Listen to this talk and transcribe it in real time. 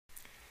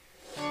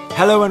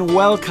Hello and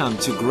welcome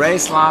to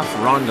Grace Life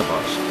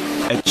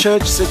Rondebosch, a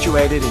church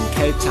situated in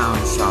Cape Town,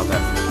 South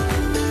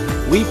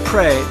Africa. We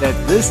pray that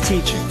this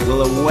teaching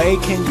will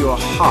awaken your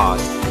heart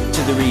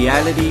to the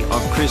reality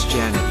of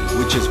Christianity,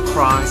 which is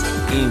Christ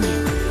in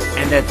you,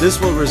 and that this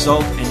will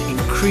result in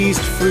increased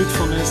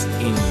fruitfulness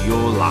in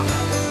your life.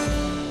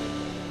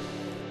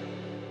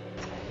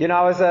 You know,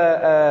 I was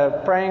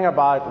praying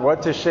about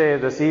what to share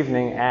this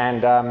evening,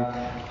 and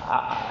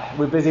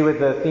we're busy with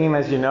the theme,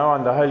 as you know,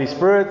 on the Holy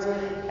Spirit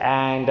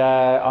and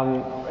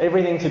on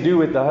everything to do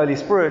with the Holy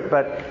Spirit.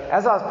 But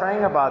as I was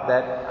praying about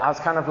that, I was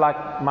kind of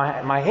like,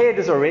 my head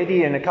is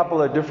already in a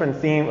couple of different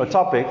theme or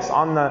topics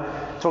on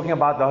talking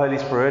about the Holy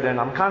Spirit, and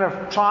I'm kind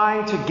of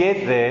trying to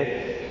get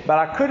there, but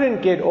I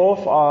couldn't get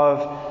off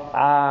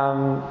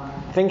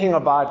of thinking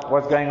about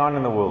what's going on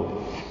in the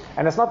world.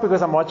 And it's not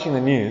because I'm watching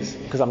the news,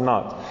 because I'm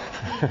not.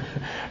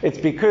 It's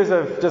because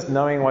of just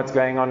knowing what's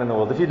going on in the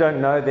world. If you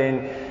don't know,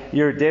 then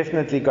you're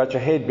definitely got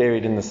your head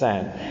buried in the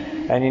sand.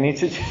 And you need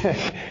to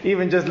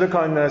even just look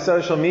on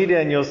social media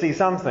and you'll see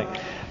something.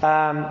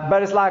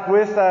 But it's like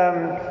with,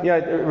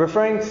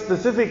 referring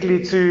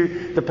specifically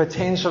to the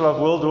potential of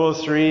World War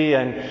III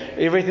and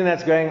everything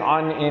that's going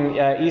on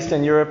in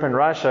Eastern Europe and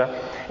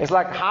Russia, it's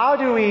like, how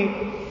do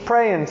we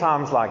pray in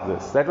times like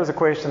this? That was a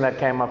question that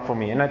came up for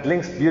me, and it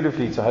links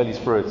beautifully to Holy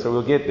Spirit, so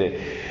we'll get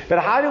there. But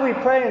how do we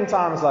pray in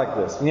times like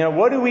this? You know,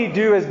 what do we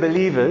do as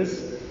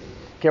believers?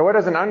 Okay, what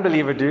does an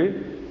unbeliever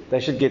do? They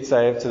should get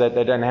saved so that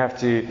they don't have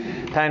to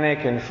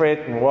panic and fret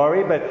and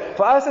worry. But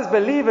for us as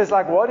believers,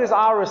 like, what is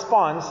our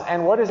response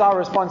and what is our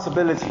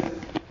responsibility?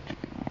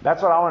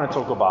 That's what I want to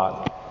talk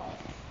about.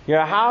 You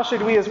know, how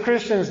should we as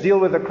Christians deal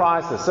with the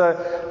crisis?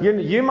 So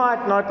you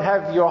might not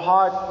have your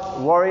heart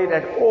worried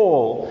at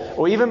all,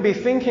 or even be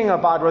thinking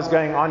about what's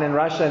going on in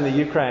Russia and the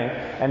Ukraine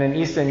and in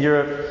Eastern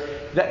Europe.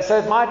 So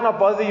it might not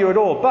bother you at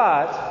all.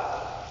 But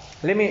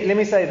let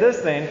me say this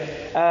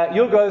then.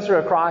 You'll go through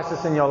a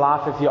crisis in your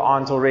life if you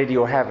aren't already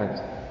or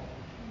haven't.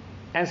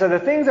 And so the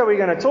things that we're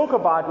going to talk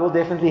about will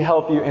definitely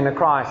help you in a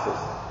crisis.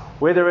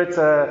 Whether it's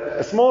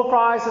a small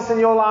crisis in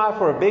your life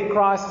or a big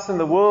crisis in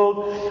the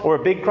world or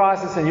a big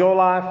crisis in your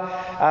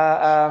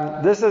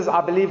life, this is,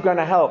 I believe, going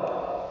to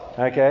help.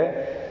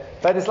 Okay?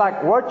 But it's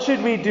like, what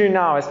should we do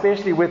now,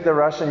 especially with the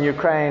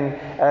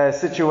Russian-Ukraine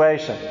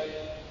situation?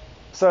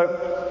 So,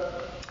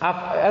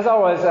 as I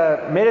was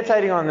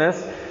meditating on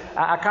this,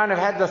 I kind of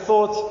had the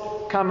thoughts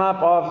come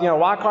up of,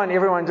 why can't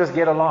everyone just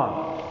get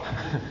along?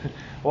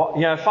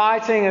 Well,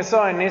 fighting is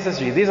so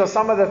unnecessary. These are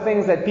some of the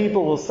things that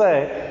people will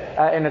say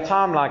in a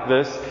time like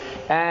this.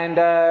 And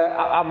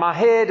my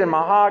head and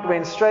my heart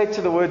went straight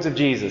to the words of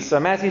Jesus. So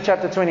Matthew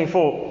chapter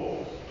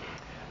 24,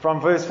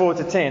 from verse 4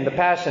 to 10, the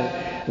Passion.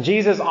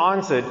 Jesus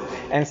answered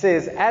and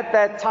says, At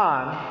that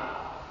time,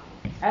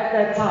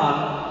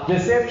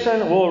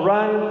 deception will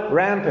run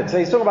rampant. So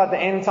he's talking about the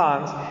end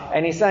times,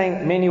 and he's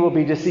saying many will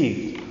be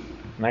deceived.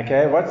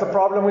 Okay, what's the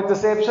problem with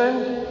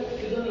deception?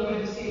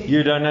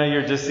 You don't know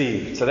you're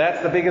deceived. So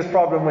that's the biggest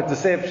problem with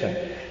deception.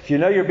 If you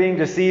know you're being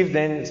deceived,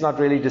 then it's not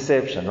really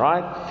deception,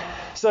 right?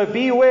 So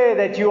beware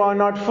that you are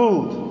not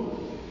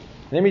fooled.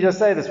 Let me just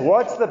say this.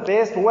 What's the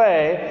best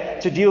way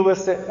to deal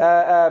with,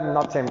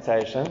 not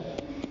temptation,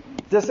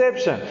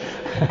 deception?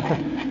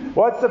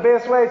 What's the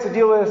best way to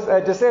deal with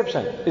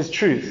deception? Is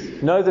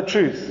truth. Know the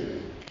truth.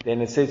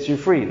 Then it sets you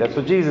free. That's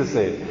what Jesus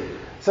said.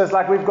 So it's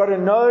like we've got to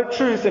know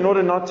truth in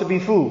order not to be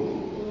fooled.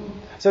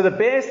 So the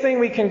best thing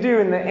we can do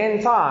in the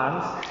end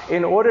times,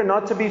 in order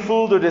not to be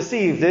fooled or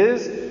deceived,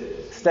 is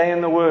stay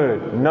in the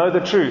Word. Know the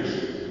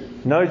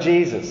truth. Know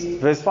Jesus.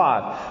 Verse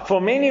 5. For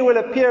many will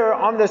appear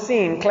on the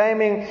scene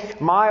claiming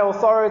my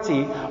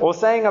authority, or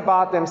saying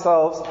about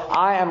themselves,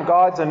 I am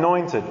God's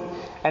anointed,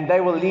 and they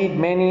will lead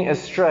many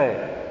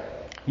astray.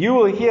 You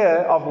will hear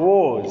of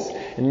wars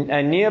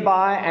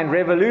nearby and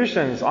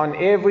revolutions on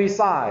every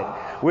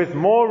side, with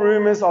more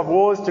rumors of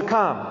wars to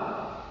come.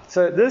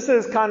 So this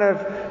has kind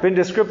of been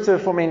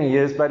descriptive for many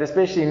years, but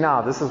especially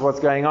now, this is what's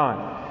going on.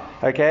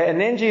 Okay,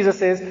 and then Jesus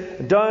says,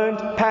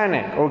 don't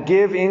panic or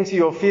give in to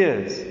your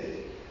fears.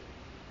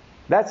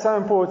 That's so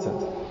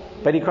important.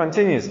 But he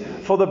continues,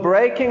 for the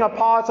breaking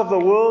apart of the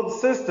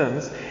world's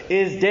systems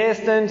is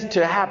destined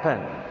to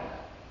happen.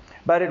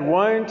 But it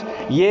won't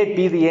yet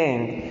be the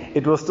end.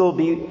 It will still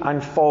be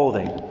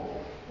unfolding.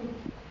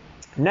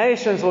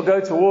 Nations will go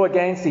to war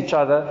against each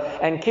other,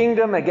 and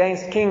kingdom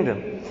against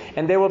kingdom.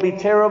 And there will be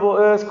terrible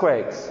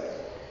earthquakes,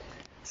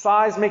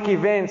 seismic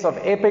events of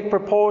epic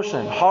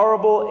proportion,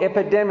 horrible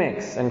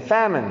epidemics and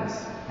famines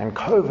and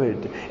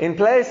COVID in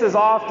places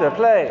after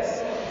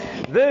place.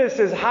 This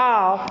is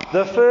how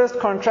the first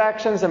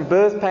contractions and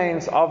birth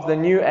pains of the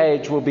new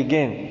age will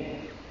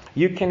begin.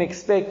 You can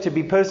expect to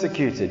be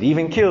persecuted,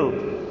 even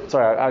killed.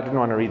 Sorry, I didn't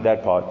want to read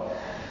that part.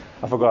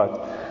 I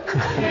forgot.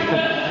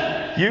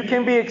 You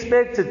can be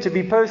expected to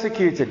be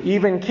persecuted,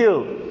 even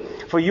killed,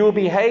 for you will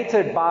be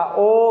hated by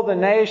all the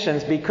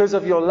nations because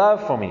of your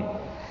love for me.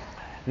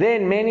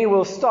 Then many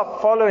will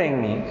stop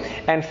following me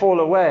and fall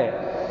away,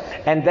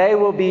 and they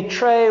will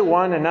betray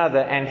one another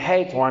and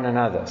hate one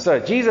another. So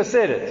Jesus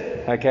said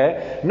it.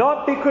 Okay?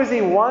 Not because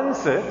he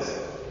wants it,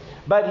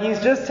 but he's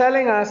just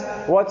telling us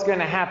what's going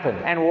to happen.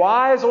 And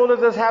why is all of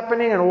this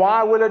happening, and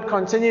why will it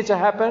continue to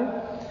happen?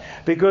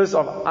 Because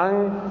of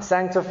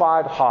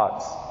unsanctified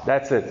hearts.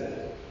 That's it.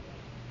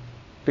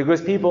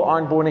 Because people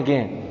aren't born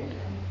again.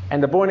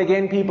 And the born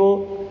again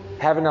people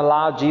haven't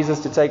allowed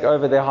Jesus to take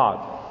over their heart.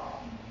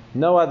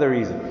 No other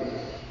reason.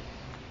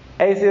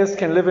 Atheists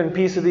can live in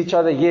peace with each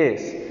other,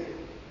 yes.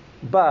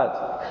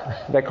 But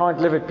they can't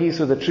live at peace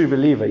with a true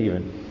believer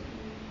even.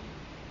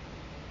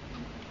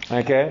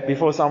 Okay?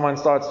 Before someone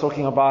starts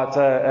talking about,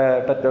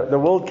 but the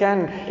world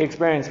can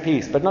experience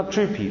peace, but not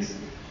true peace.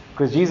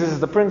 Because Jesus is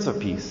the Prince of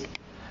Peace.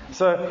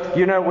 So,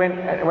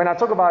 when I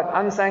talk about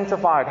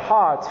unsanctified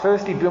hearts,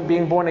 firstly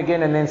being born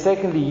again, and then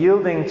secondly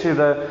yielding to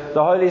the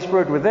Holy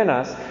Spirit within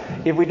us,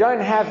 if we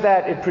don't have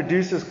that, it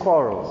produces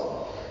quarrels.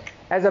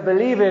 As a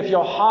believer, if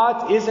your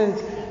heart isn't,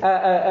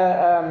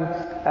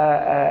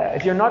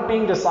 if you're not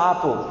being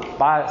discipled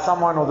by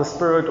someone or the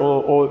Spirit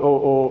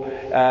or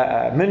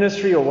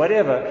ministry or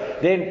whatever,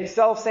 then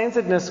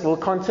self-centeredness will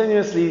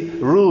continuously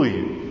rule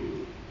you.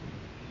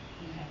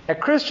 A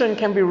Christian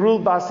can be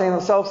ruled by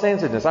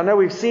self-centeredness. I know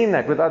we've seen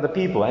that with other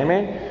people.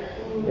 Amen?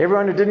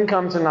 Everyone who didn't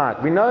come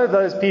tonight, we know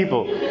those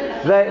people.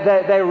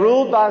 They're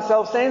ruled by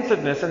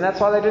self-centeredness, and that's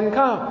why they didn't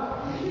come.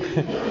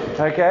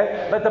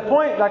 Okay? But the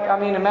point,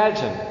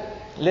 imagine,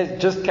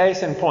 just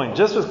case in point,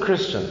 just with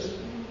Christians,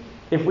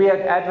 if we had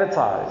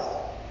advertised,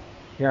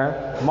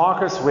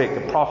 Marcus Wick,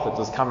 the prophet,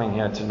 was coming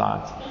here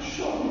tonight.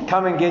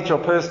 Come and get your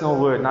personal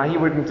word. Now, he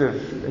wouldn't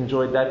have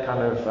enjoyed that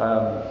kind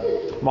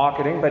of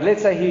marketing, but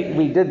let's say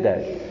we did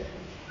that.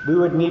 We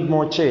would need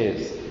more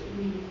chairs.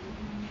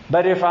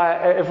 But if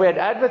we had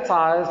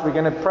advertised, we're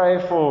going to pray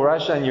for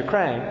Russia and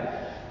Ukraine,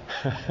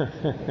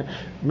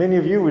 many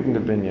of you wouldn't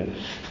have been here.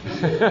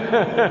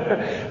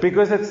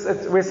 Because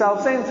we're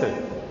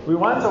self-centered. We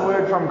want a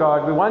word from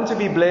God. We want to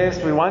be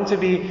blessed. We want to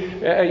be,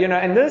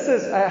 and this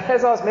is,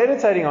 as I was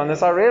meditating on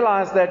this, I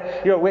realized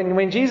that,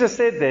 when Jesus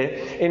said there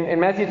in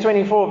Matthew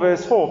 24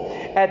 verse 4,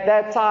 at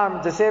that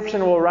time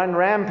deception will run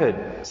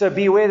rampant. So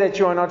beware that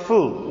you are not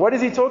fooled. What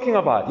is he talking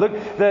about? Look,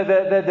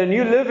 the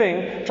New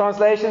Living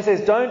Translation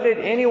says, don't let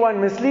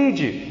anyone mislead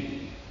you.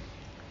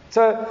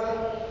 So,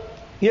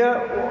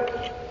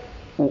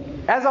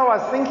 as I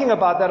was thinking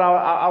about that,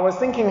 I was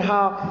thinking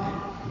how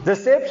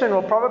deception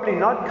will probably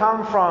not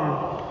come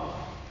from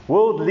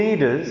world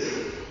leaders,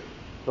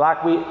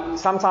 like we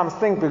sometimes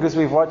think because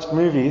we've watched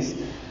movies.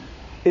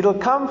 It'll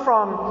come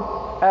from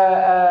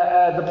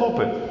the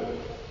pulpit.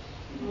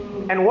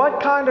 And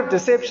what kind of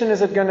deception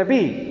is it going to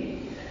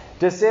be?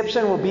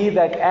 Deception will be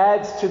that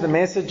adds to the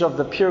message of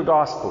the pure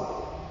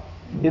gospel.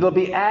 It'll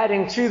be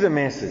adding to the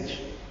message.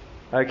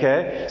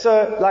 Okay?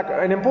 So,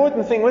 an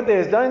important thing with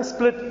this is don't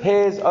split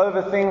hairs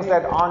over things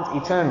that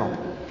aren't eternal.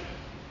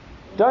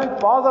 Don't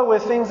bother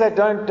with things that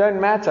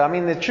don't matter. I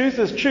mean, the truth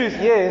is truth,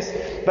 yes,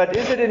 but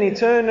is it an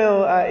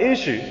eternal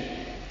issue?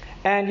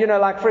 And,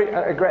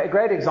 a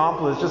great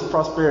example is just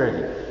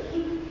prosperity.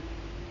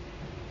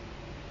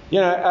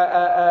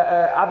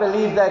 I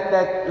believe that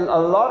a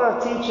lot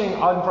of teaching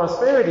on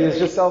prosperity is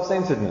just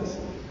self-centeredness.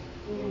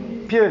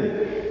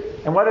 Purely.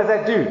 And what does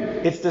that do?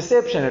 It's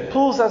deception. It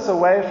pulls us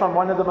away from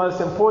one of the most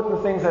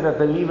important things that a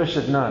believer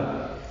should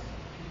know.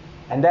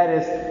 And that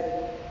is,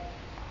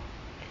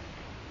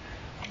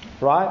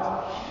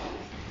 right?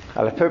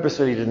 I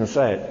purposefully didn't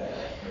say it.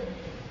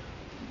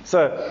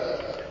 So,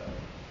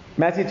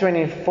 Matthew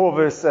 24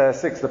 verse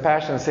 6, the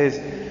Passion says,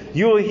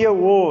 you will hear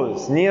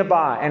wars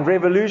nearby and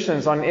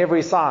revolutions on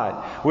every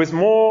side, with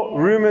more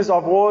rumors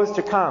of wars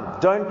to come.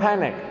 Don't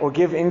panic or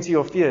give in to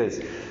your fears.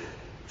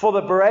 For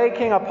the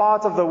breaking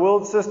apart of the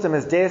world system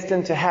is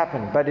destined to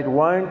happen, but it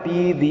won't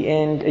be the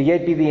end,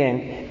 yet be the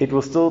end. It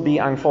will still be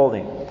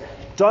unfolding.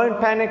 Don't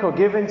panic or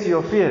give in to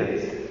your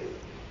fears.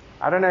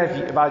 I don't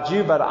know about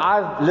you, but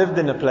I've lived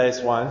in a place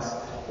once,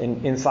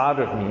 inside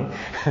of me,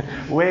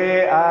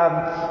 where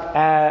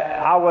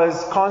I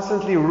was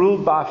constantly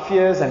ruled by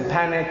fears and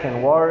panic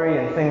and worry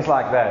and things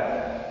like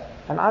that.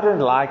 And I don't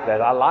like that.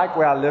 I like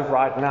where I live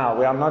right now,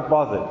 where I'm not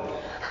bothered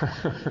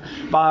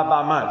by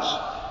much.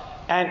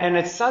 And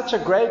it's such a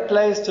great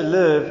place to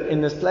live,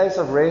 in this place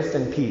of rest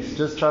and peace,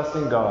 just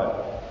trusting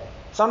God.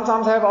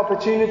 Sometimes I have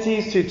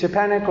opportunities to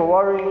panic or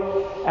worry,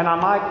 and I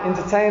might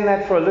entertain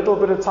that for a little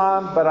bit of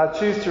time, but I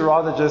choose to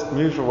rather just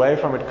move away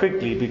from it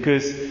quickly,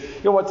 because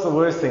what's the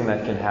worst thing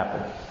that can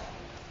happen?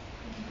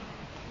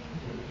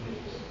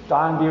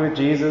 Die and be with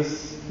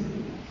Jesus.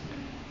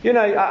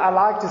 I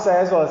like to say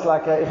as well, it's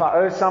like if I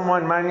owe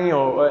someone money,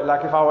 or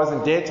like if I was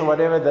in debt or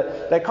whatever,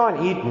 that they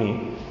can't eat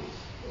me.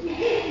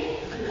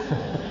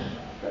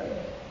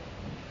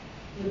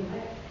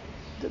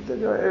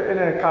 In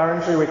a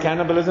country where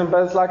cannibalism,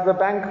 but it's like the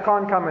bank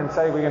can't come and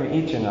say we're going to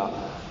eat you now.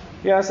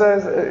 So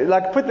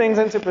put things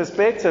into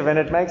perspective, and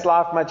it makes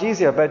life much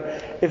easier.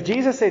 But if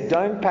Jesus said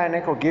don't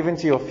panic or give in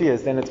to your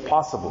fears, then it's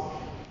possible.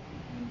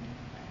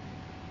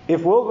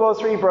 If World War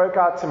III broke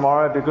out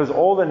tomorrow because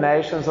all the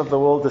nations of the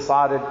world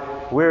decided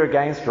we're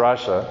against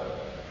Russia,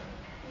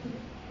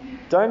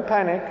 don't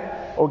panic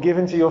or give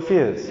in to your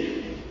fears.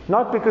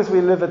 Not because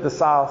we live at the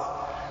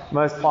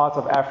southmost part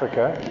of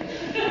Africa,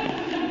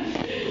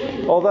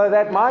 although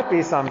that might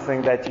be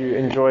something that you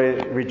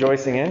enjoy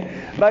rejoicing in,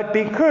 but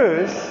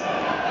because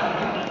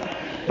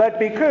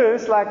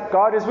like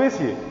God is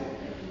with you.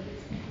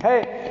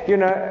 Hey,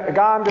 a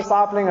guy I'm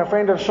discipling, a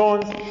friend of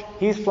Sean's,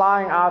 he's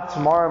flying out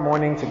tomorrow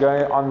morning to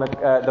go on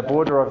the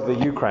border of the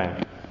Ukraine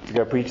to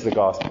go preach the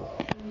gospel.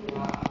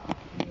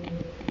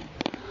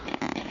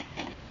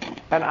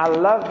 And I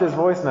loved his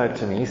voice note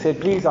to me. He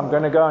said, please, I'm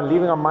going to go. I'm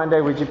leaving on Monday.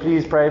 Would you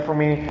please pray for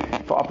me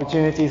for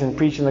opportunities in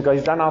preaching the gospel?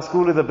 He's done our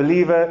School of the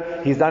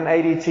Believer. He's done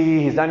ADT.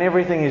 He's done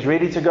everything. He's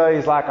ready to go.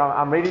 He's like,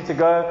 I'm ready to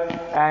go.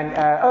 And,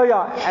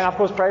 and of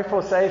course, pray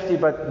for safety,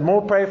 but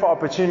more pray for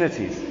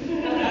opportunities.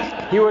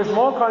 He was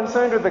more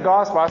concerned with the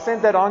gospel. I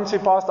sent that on to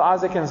Pastor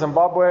Isaac in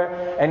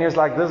Zimbabwe, and he was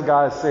like, this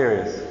guy is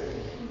serious.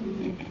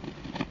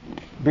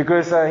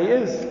 Because he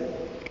is.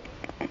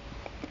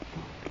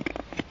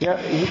 Yeah,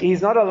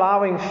 he's not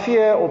allowing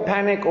fear or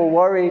panic or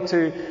worry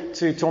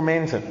to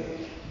torment him.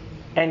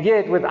 And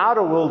yet, without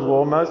a world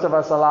war, most of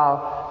us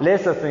allow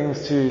lesser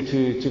things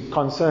to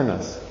concern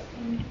us.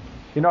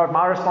 You know what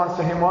my response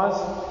to him was?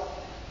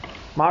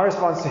 My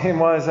response to him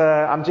was,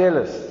 I'm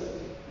jealous.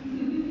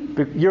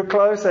 You're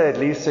closer at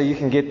least, so you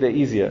can get there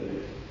easier.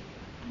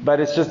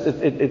 But it's just,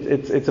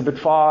 it's a bit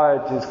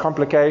far, there's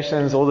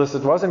complications, all this.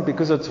 It wasn't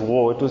because it's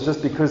war, it was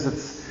just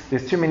because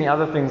there's too many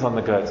other things on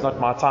the go. It's not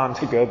my time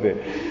to go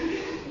there.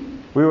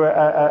 We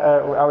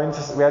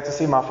had to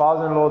see my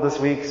father-in-law this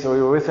week, so we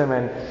were with him,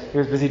 and he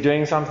was busy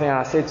doing something, and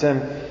I said to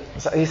him,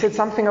 he said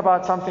something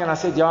about something, and I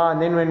said, yeah,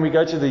 and then when we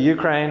go to the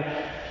Ukraine,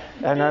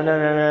 and no,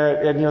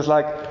 and he was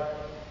like,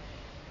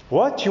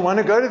 what? You want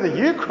to go to the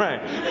Ukraine?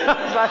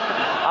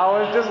 I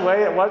was just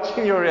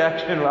watching your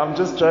reaction. I'm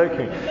just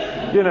joking.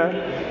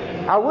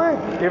 I would.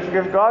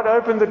 If God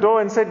opened the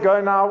door and said go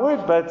now, I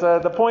would. But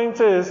the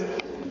point is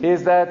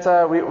that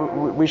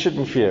we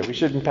shouldn't fear. We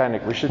shouldn't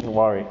panic. We shouldn't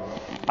worry.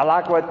 I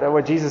like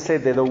what Jesus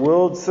said there. The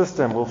world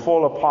system will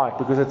fall apart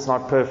because it's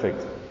not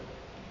perfect.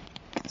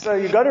 So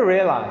you've got to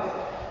realize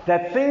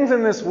that things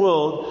in this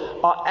world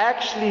are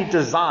actually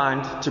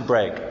designed to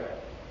break.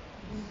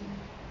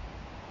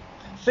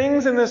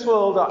 Things in this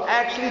world are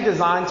actually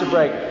designed to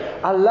break.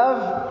 I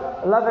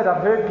love it.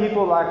 I've heard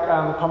people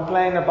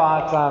complain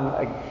about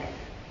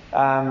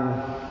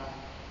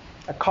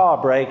a car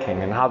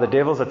breaking and how the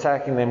devil's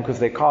attacking them because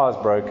their car is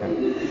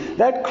broken.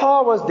 That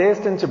car was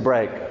destined to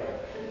break.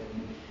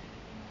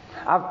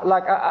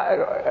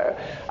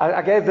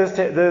 I gave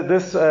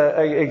this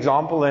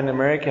example in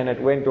America, and it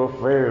went off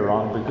very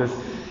wrong because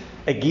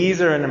a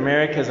geezer in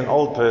America is an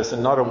old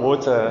person, not a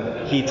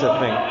water heater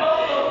thing.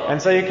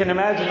 And so you can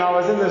imagine, I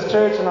was in this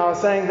church and I was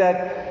saying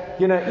that,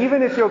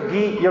 even if your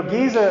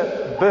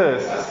geyser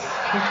bursts,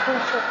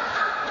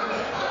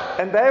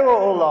 and they were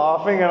all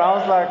laughing, and I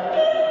was like,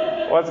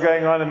 what's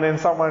going on? And then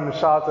someone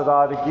shouted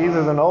out, a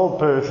geezer's an old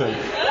person.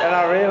 And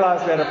I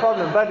realized we had a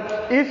problem.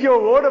 But if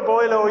your water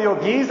boiler or your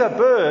geyser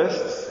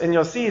bursts in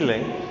your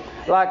ceiling,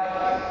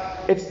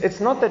 it's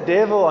not the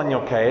devil on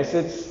your case,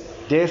 it's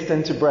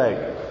destined to break.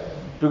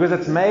 Because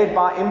it's made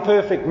by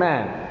imperfect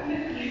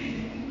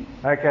man.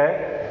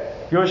 Okay?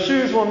 Your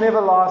shoes will never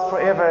last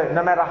forever,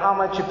 no matter how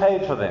much you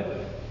paid for them.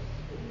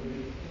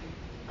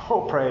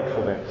 Or prayed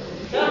for them.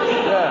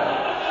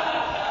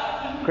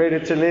 Yeah.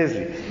 Credit to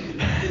Leslie.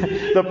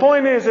 The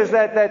point is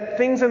that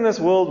things in this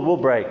world will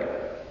break.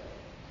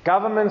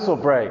 Governments will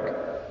break.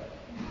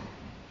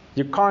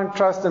 You can't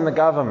trust in the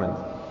government.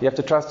 You have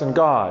to trust in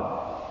God.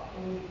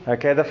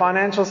 Okay, the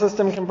financial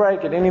system can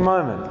break at any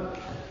moment.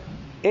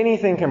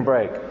 Anything can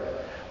break.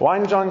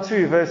 1 John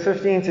 2, verse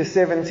 15 to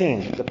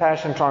 17, the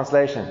Passion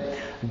Translation.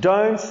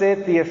 Don't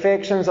set the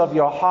affections of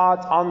your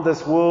heart on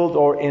this world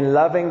or in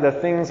loving the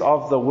things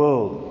of the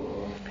world.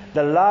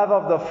 The love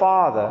of the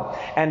Father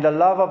and the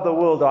love of the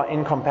world are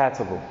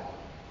incompatible.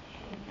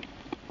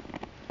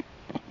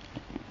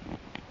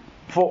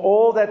 For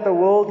all that the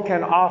world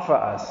can offer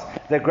us,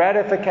 the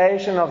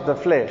gratification of the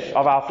flesh,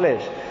 of our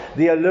flesh,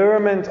 the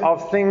allurement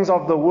of things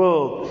of the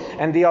world,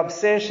 and the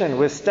obsession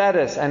with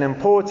status and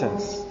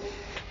importance,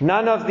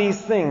 none of these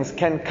things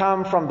can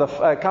come from the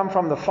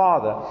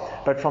Father,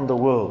 but from the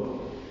world.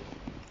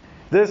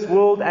 This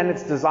world and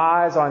its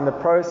desires are in the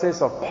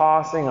process of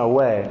passing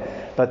away,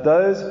 but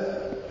those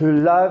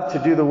who love to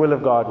do the will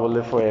of God will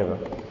live forever.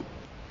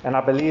 And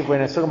I believe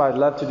when it's talking about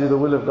love to do the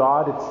will of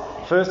God,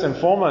 it's first and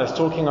foremost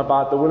talking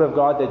about the will of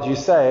God that you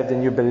saved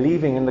and you're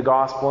believing in the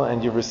gospel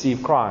and you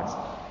receive Christ.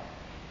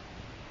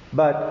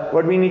 But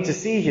what we need to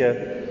see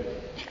here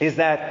is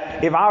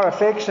that if our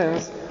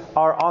affections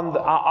are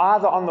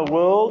either on the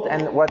world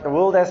and what the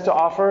world has to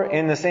offer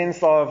in the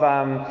sense of,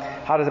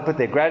 how does it put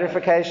there,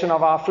 gratification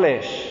of our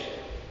flesh,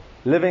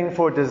 living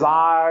for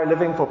desire,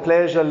 living for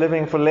pleasure,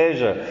 living for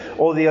leisure,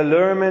 or the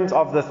allurement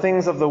of the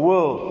things of the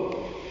world,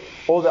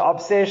 or the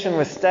obsession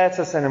with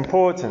status and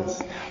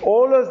importance.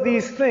 All of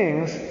these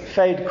things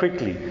fade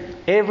quickly.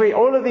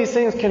 All of these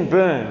things can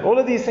burn. All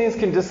of these things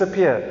can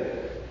disappear.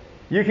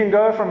 You can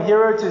go from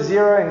 0 to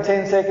 0 in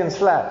 10 seconds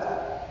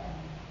flat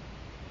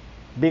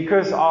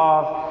because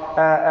of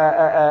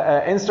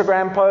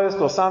Instagram post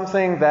or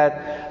something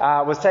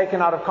that was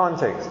taken out of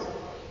context.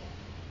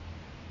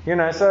 You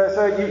know,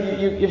 so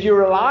if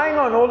you're relying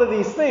on all of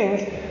these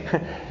things,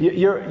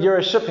 you're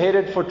a ship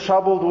headed for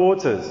troubled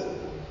waters.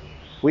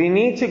 We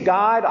need to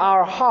guide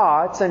our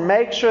hearts and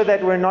make sure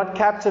that we're not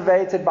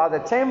captivated by the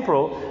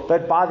temporal,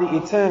 but by the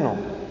eternal.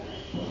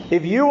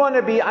 If you want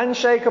to be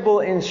unshakable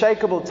in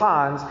shakeable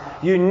times,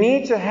 you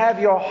need to have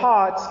your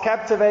hearts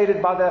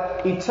captivated by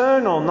the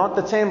eternal, not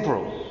the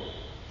temporal.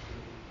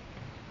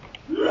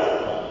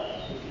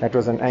 That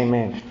was an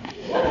amen.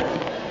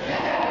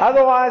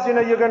 Otherwise,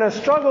 you're going to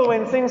struggle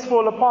when things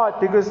fall apart,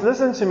 because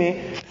listen to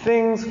me,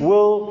 things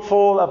will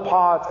fall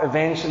apart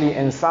eventually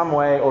in some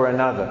way or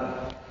another.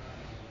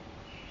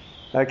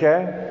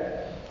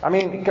 Okay? I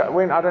mean,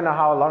 I don't know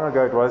how long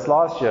ago it was,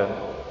 last year,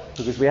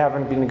 because we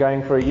haven't been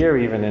going for a year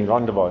even in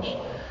Rondebosch.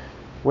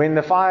 When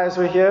the fires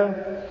were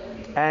here,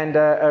 and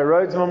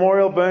Rhodes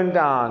Memorial burned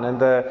down, and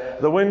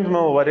the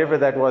windmill, whatever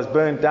that was,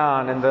 burned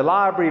down, and the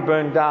library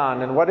burned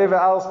down, and whatever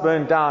else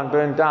burned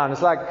down.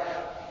 It's like,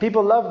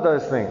 people love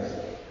those things.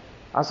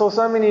 I saw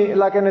so many,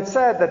 and it's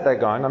sad that they're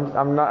gone.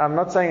 I'm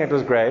not saying it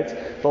was great,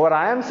 but what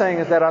I am saying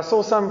is that I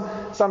saw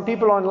some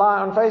people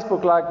online on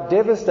Facebook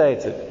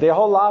devastated. Their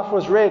whole life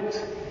was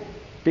wrecked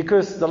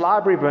because the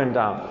library burned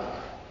down.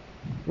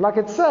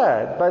 It's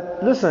sad,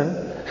 but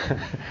listen,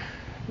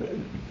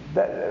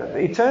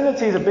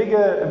 eternity is a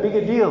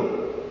bigger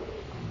deal.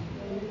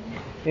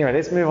 Anyway,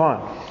 let's move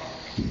on.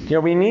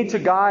 We need to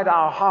guide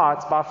our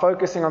hearts by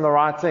focusing on the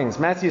right things.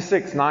 Matthew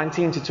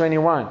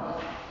 6:19-21.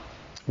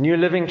 New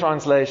Living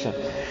Translation.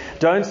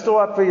 Don't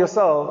store up for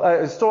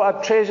yourself, store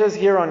up treasures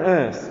here on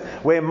earth,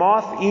 where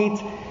moth eat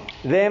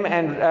them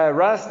and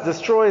rust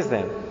destroys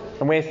them,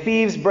 and where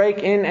thieves break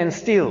in and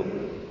steal.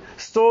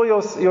 Store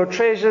your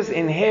treasures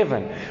in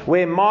heaven,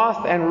 where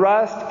moth and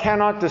rust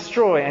cannot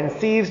destroy, and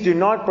thieves do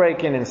not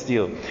break in and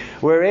steal.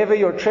 Wherever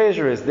your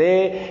treasure is,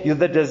 there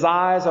the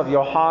desires of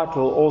your heart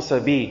will also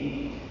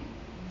be.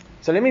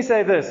 So let me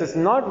say this, it's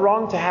not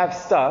wrong to have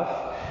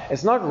stuff.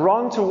 It's not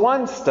wrong to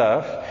want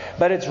stuff,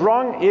 but it's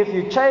wrong if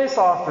you chase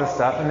after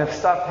stuff and if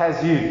stuff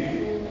has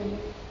you.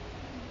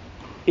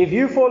 If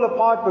you fall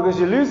apart because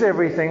you lose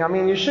everything,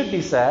 you should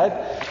be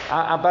sad.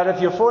 But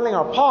if you're falling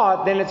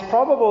apart, then it's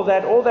probable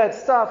that all that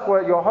stuff,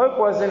 where your hope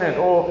was in it,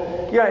 or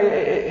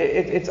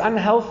it's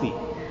unhealthy.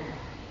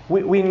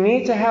 We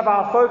need to have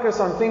our focus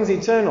on things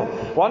eternal.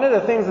 One of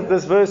the things that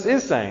this verse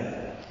is saying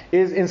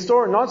is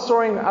not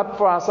storing up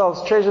for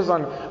ourselves treasures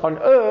on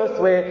earth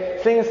where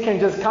things can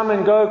just come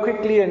and go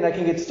quickly and they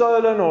can get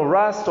stolen or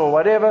rust or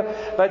whatever.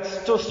 But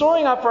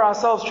storing up for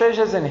ourselves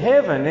treasures in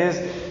heaven is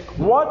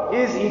what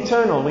is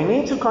eternal. We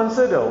need to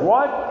consider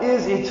what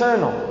is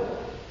eternal.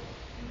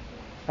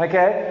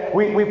 Okay?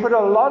 We put a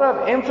lot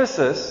of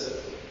emphasis.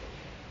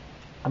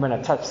 I'm going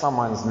to touch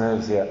someone's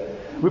nerves here.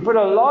 We put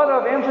a lot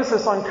of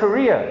emphasis on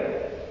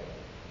career.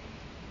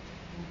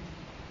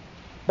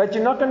 But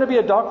you're not going to be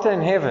a doctor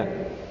in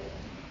heaven.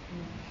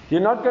 You're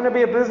not going to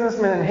be a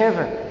businessman in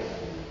heaven.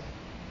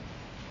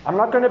 I'm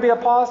not going to be a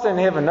pastor in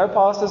heaven. No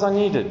pastors are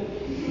needed.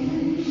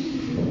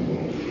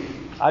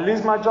 I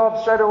lose my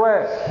job straight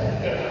away.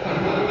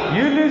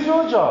 You lose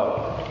your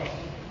job.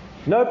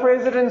 No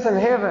presidents in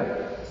heaven.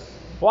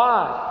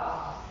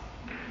 Why?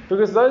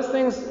 Because those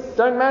things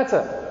don't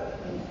matter.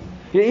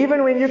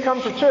 Even when you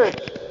come to church,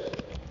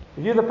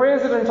 if you're the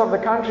president of the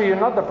country, you're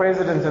not the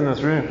president in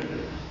this room.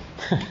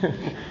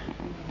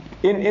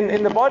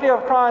 In the body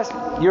of Christ,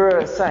 you're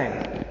a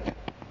saint.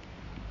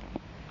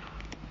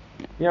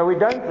 We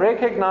don't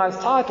recognize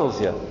titles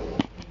here.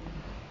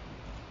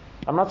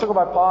 I'm not talking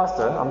about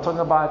pastor. I'm talking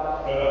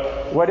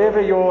about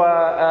whatever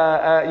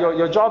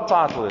your job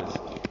title is.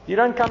 You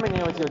don't come in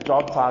here with your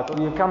job title.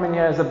 You come in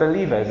here as a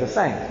believer, as a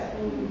saint.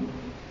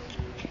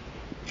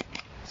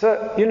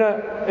 So,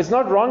 it's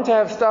not wrong to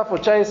have stuff or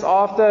chase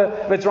after,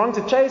 but it's wrong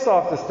to chase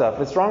after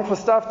stuff. It's wrong for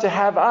stuff to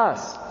have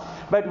us.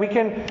 But we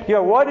can,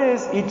 what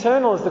is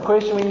eternal is the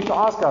question we need to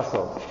ask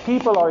ourselves.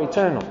 People are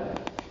eternal.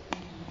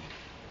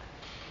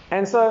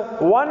 And so,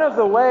 one of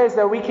the ways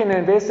that we can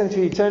invest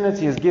into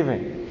eternity is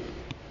giving.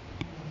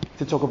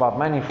 To talk about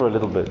money for a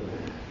little bit.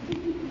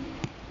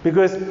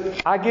 Because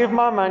I give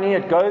my money,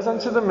 it goes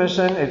onto the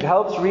mission, it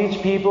helps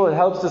reach people, it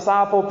helps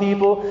disciple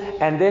people,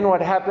 and then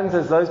what happens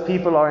is those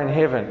people are in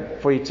heaven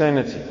for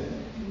eternity.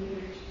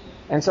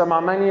 And so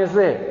my money is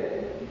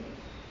there.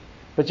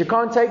 But you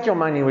can't take your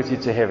money with you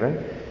to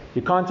heaven.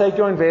 You can't take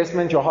your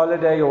investment, your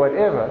holiday, or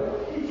whatever.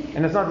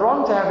 And it's not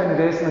wrong to have an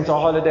investment or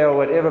holiday or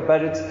whatever,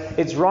 but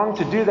it's wrong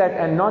to do that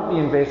and not be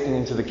investing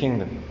into the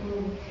kingdom.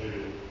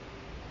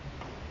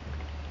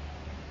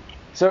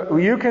 So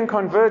you can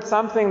convert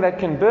something that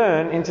can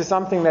burn into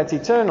something that's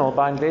eternal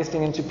by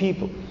investing into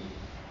people,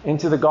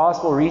 into the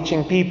gospel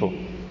reaching people.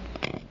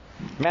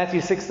 Matthew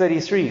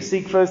 6:33,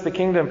 seek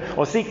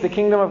the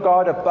kingdom of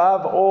God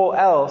above all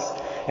else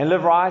and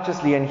live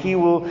righteously, and He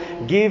will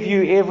give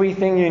you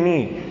everything you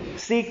need.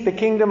 Seek the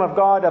kingdom of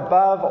God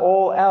above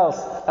all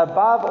else.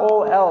 Above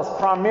all else,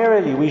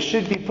 primarily, we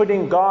should be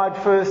putting God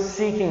first,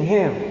 seeking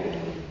Him.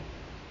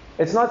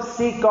 It's not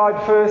seek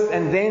God first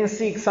and then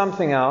seek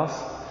something else.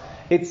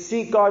 It's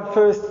seek God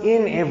first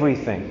in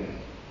everything.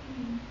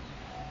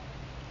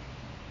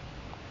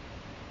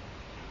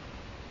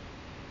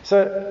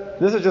 So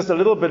this is just a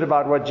little bit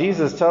about what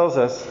Jesus tells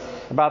us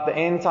about the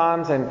end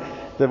times and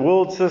the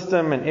world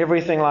system and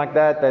everything like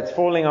that that's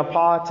falling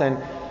apart. And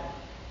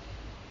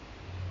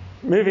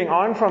moving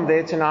on from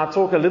there to now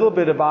talk a little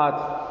bit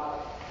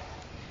about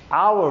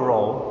our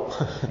role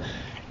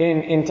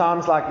in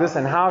times like this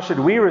and how should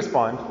we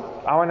respond.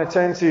 I want to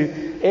turn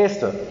to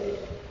Esther,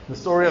 the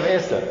story of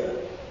Esther.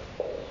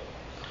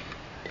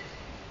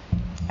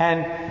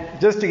 And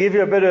just to give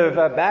you a bit of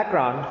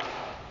background,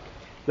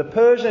 the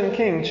Persian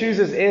king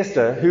chooses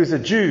Esther, who's a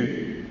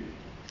Jew,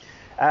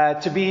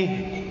 to be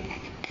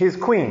his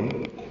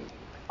queen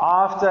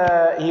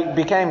after he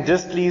became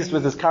displeased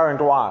with his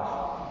current wife.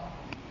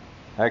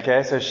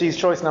 Okay, so she's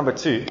choice number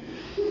 2.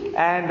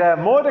 And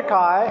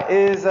Mordecai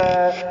is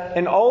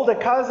an older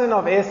cousin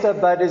of Esther,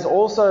 but is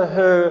also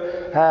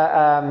her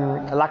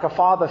like a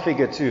father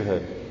figure to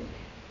her.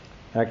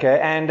 Okay,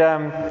 and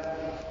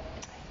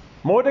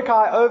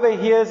Mordecai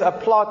overhears a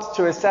plot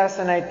to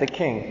assassinate the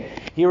king.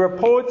 He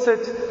reports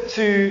it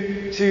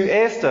to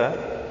Esther,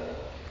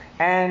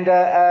 and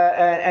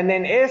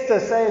then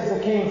Esther saves the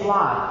king's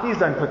life. Please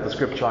don't put the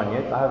scripture on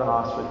yet. I haven't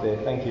asked for it there.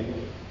 Thank you.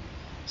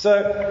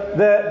 So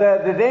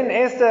then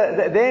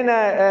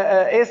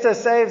Esther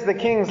saves the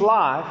king's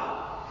life.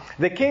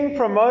 The king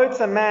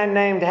promotes a man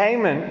named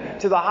Haman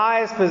to the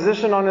highest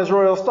position on his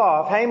royal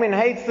staff. Haman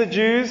hates the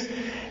Jews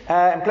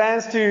and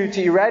plans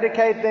to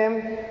eradicate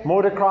them.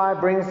 Mordecai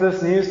brings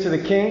this news to the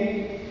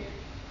king.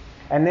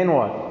 And then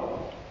what?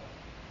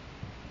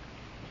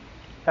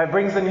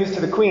 Brings the news to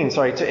the queen,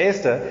 to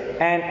Esther.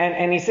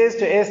 And he says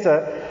to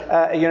Esther,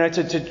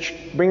 to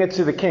bring it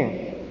to the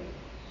king.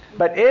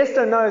 But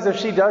Esther knows if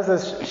she does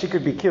this, she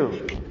could be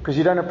killed. Because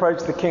you don't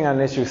approach the king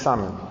unless you're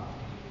summoned.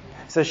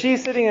 So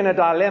she's sitting in a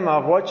dilemma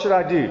of what should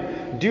I do?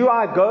 Do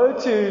I go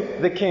to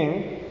the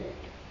king?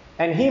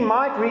 And he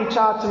might reach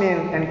out to me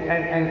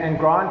and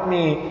grant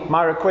me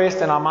my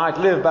request and I might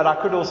live, but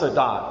I could also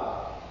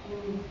die.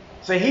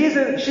 So she's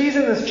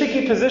in this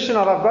tricky position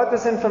of I've got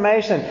this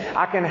information.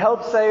 I can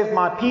help save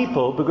my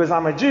people because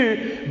I'm a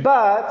Jew,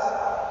 but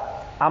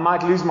I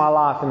might lose my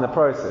life in the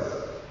process.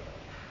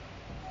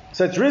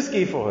 So it's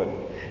risky for her.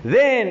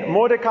 Then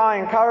Mordecai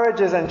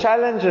encourages and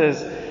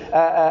challenges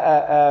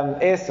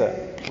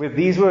Esther with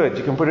these words.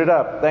 You can put it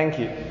up. Thank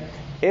you.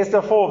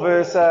 Esther 4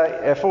 verse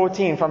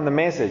 14 from the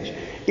Message.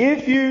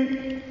 If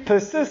you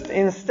persist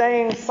in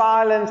staying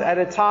silent at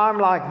a time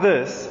like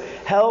this,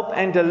 help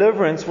and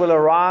deliverance will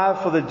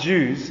arrive for the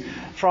Jews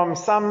from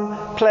some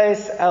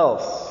place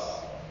else.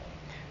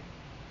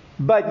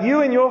 But you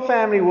and your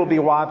family will be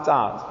wiped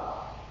out.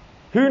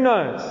 Who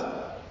knows?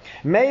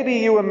 Maybe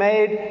you were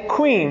made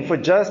queen for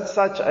just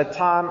such a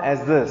time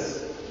as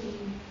this.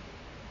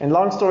 And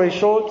long story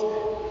short,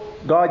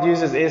 God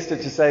uses Esther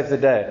to save the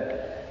day.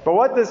 But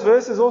what this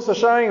verse is also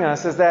showing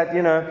us is that,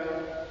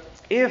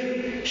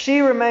 if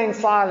she remained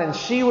silent,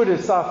 she would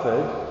have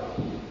suffered.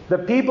 The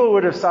people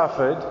would have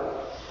suffered.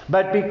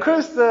 But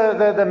because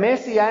the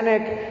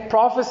messianic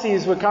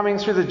prophecies were coming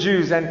through the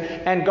Jews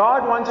and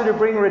God wanted to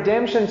bring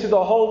redemption to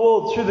the whole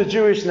world through the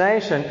Jewish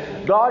nation,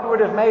 God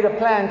would have made a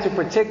plan to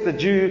protect the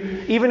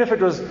Jew, even if it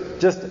was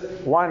just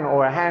one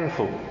or a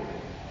handful.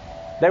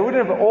 They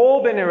wouldn't have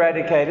all been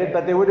eradicated,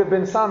 but there would have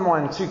been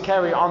someone to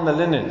carry on the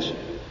lineage.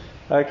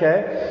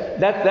 Okay?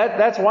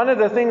 That's one of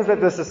the things that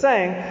this is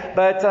saying.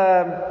 But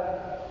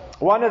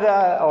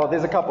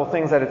there's a couple of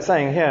things that it's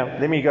saying here.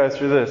 Let me go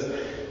through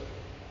this.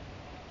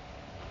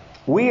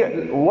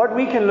 What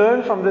we can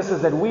learn from this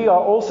is that we are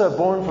also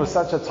born for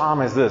such a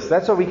time as this.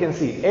 That's what we can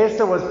see.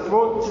 Esther was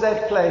brought to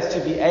that place to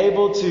be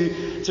able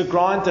to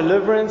grant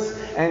deliverance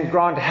and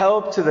grant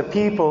help to the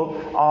people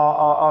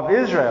of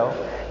Israel.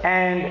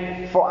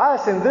 And for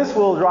us in this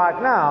world right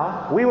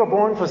now, we were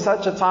born for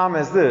such a time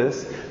as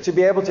this to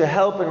be able to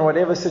help in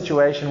whatever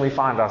situation we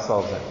find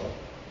ourselves in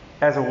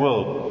as a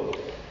world.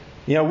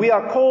 We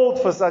are called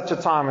for such a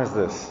time as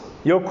this.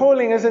 Your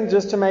calling isn't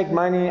just to make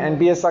money and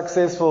be a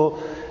successful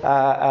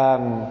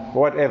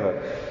whatever.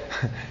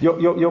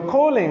 Your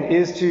calling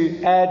is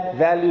to add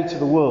value to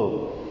the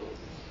world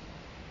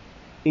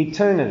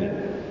eternally.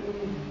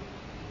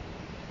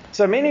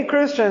 So many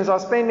Christians are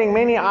spending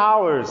many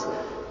hours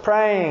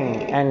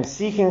praying and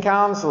seeking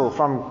counsel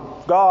from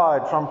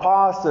God, from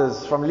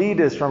pastors, from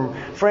leaders, from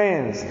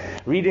friends,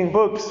 reading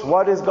books.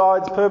 What is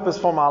God's purpose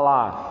for my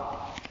life?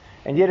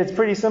 And yet it's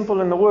pretty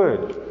simple in the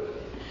Word.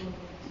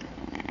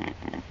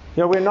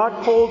 We're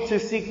not called to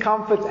seek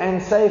comfort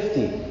and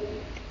safety.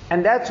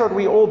 And that's what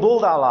we all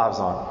build our lives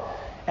on.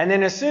 And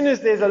then as soon as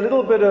there's a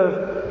little bit of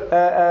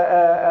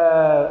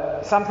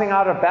something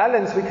out of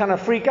balance, we kind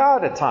of freak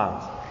out at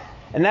times.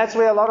 And that's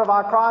where a lot of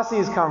our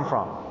crises come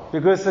from.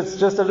 Because it's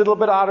just a little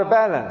bit out of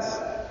balance.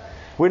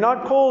 We're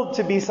not called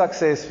to be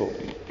successful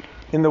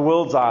in the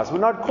world's eyes. We're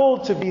not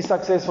called to be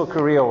successful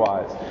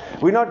career-wise.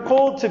 We're not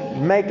called to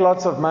make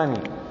lots of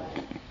money.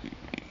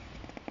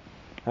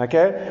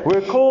 Okay?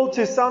 We're called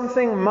to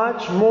something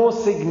much more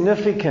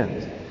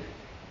significant.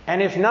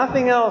 And if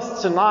nothing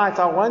else tonight,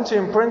 I want to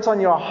imprint on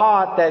your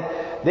heart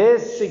that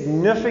there's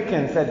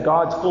significance that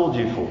God's called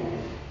you for.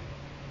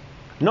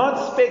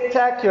 Not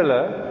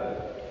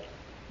spectacular,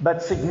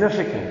 but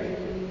significant.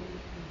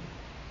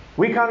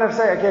 We kind of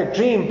say, okay,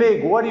 dream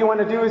big. What do you want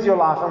to do with your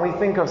life? And we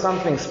think of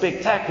something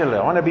spectacular.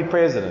 I want to be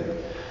president.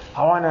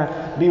 I want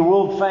to be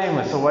world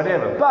famous or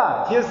whatever.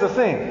 But here's the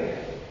thing.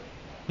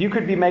 You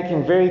could be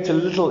making very to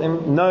little,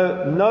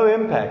 no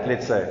impact,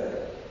 let's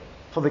say,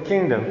 for the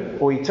kingdom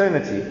or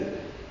eternity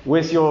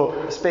with your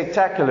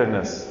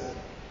spectacularness.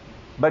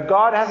 But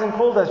God hasn't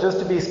called us just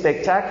to be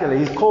spectacular.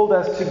 He's called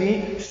us to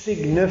be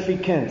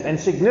significant. And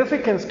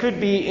significance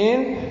could be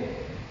in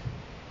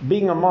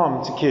being a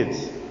mom to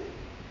kids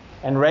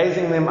and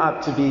raising them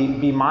up to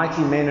be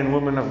mighty men and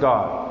women of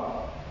God.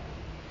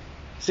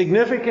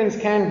 Significance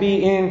can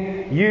be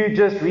in you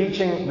just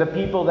reaching the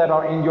people that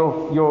are in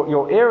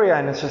your area,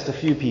 and it's just a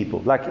few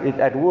people, like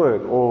at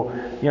work, or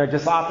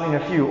discipling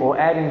a few, or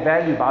adding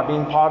value by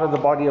being part of the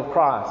body of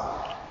Christ.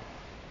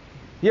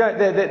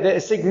 The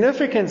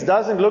significance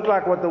doesn't look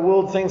like what the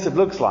world thinks it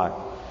looks like.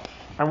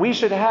 And we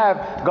should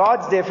have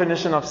God's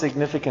definition of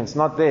significance,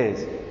 not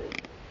theirs.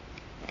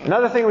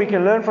 Another thing we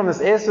can learn from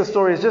this Esther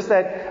story is just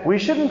that we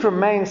shouldn't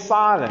remain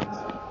silent,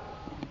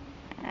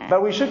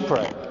 but we should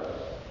pray.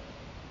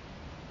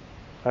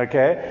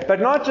 Okay?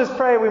 But not just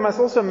pray, we must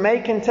also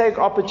make and take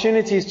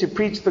opportunities to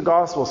preach the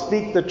gospel,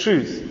 speak the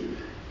truth.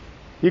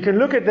 You can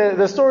look at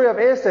the story of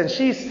Esther, and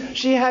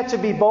she had to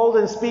be bold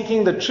in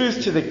speaking the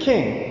truth to the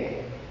king.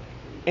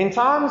 In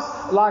times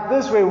like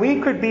this, where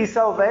we could be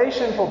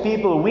salvation for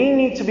people, we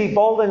need to be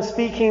bold in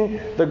speaking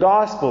the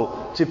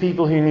gospel to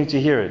people who need to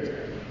hear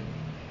it.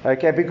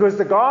 Okay, because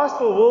the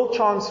gospel will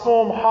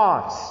transform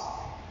hearts.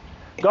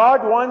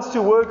 God wants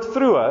to work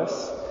through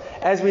us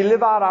as we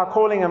live out our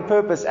calling and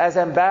purpose as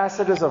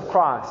ambassadors of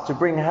Christ to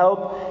bring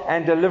help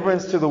and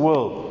deliverance to the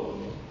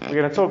world. We're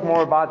going to talk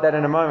more about that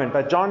in a moment.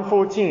 But John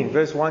 14,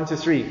 verse 1 to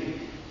 3.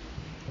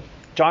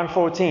 John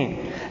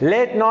 14.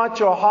 Let not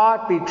your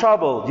heart be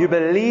troubled. You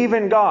believe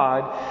in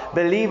God,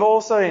 believe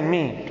also in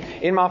me.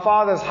 In my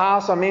Father's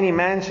house are many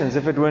mansions.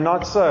 If it were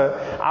not so,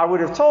 I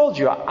would have told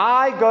you.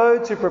 I go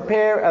to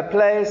prepare a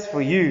place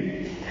for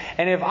you.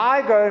 And if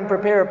I go and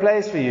prepare a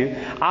place for you,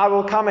 I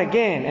will come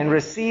again and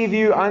receive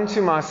you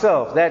unto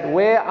myself, that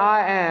where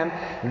I am,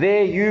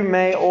 there you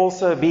may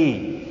also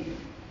be.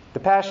 The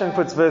Passion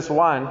puts verse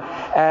 1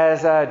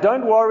 as,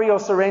 don't worry or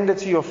surrender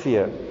to your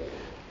fear.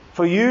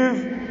 For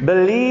you've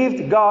believed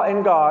in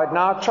God,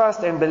 now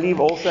trust and believe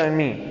also in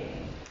me.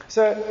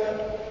 So,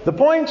 the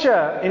point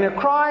here, in a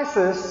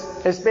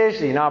crisis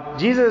especially, now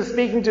Jesus is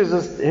speaking to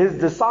his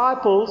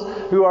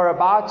disciples who are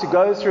about to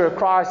go through a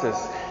crisis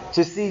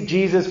to see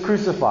Jesus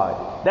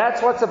crucified.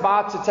 That's what's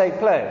about to take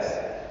place.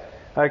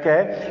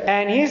 Okay?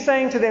 And he's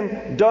saying to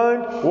them,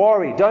 don't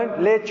worry,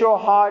 don't let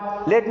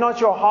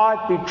not your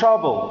heart be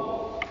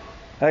troubled.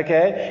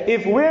 Okay?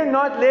 If we're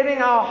not letting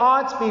our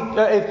hearts be,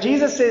 if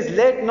Jesus says,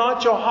 let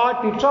not your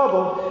heart be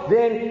troubled,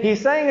 then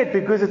he's saying it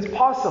because it's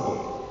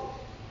possible.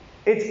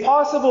 It's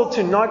possible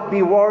to not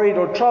be worried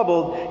or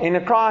troubled in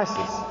a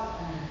crisis.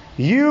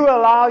 You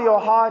allow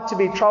your heart to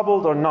be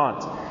troubled or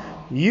not.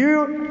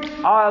 You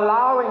are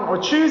allowing or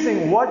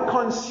choosing what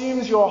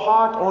consumes your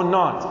heart or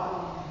not.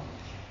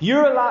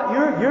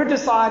 You're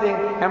deciding,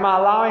 am I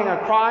allowing a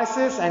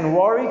crisis and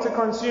worry to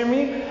consume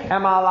me?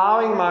 Am I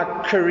allowing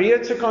my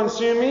career to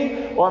consume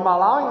me? Or am I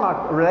allowing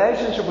my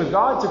relationship with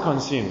God to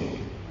consume me?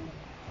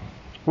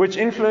 Which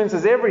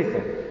influences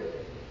everything.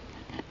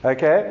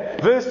 Okay?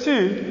 Verse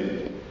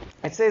 2,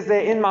 it says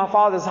there, in my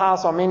Father's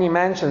house are many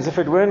mansions. If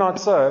it were not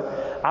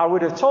so, I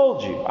would have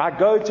told you. I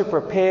go to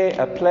prepare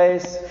a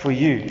place for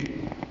you.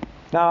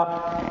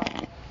 Now,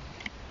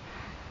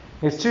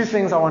 there's two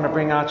things I want to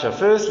bring out here.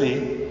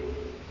 Firstly,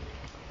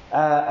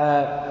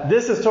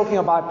 this is talking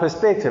about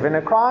perspective. In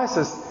a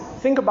crisis,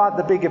 think about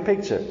the bigger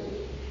picture.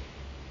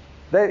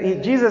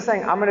 Jesus is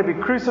saying, I'm going to be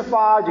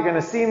crucified, you're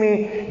going to see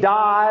me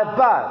die,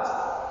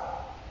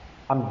 but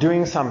I'm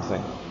doing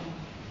something.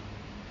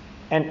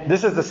 And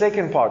this is the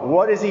second part.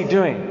 What is he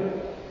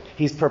doing?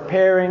 He's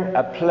preparing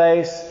a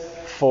place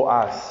for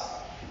us.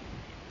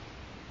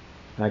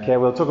 Okay,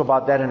 we'll talk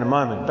about that in a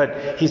moment.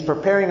 But he's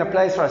preparing a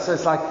place for us. So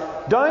it's like,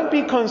 don't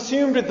be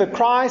consumed with the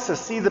crisis.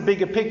 See the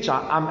bigger picture.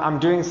 I'm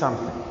doing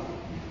something.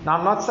 Now,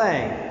 I'm not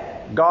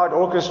saying God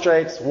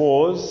orchestrates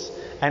wars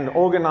and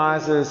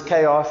organizes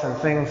chaos and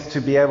things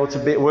to be able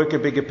to work a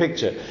bigger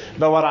picture.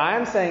 But what I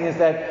am saying is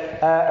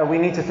that we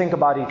need to think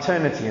about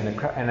eternity in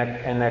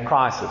a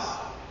crisis.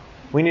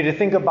 We need to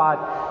think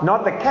about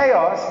not the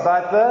chaos,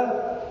 but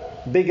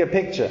the bigger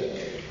picture.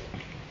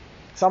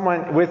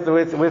 Someone with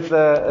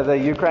the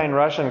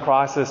Ukraine-Russian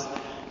crisis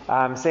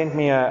sent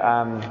me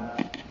a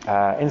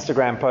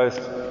Instagram post,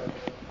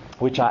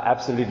 which I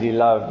absolutely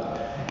loved.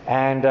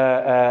 And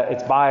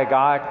it's by a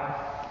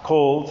guy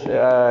called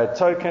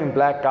Token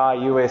Black Guy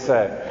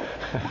USA.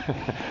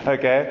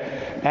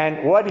 Okay?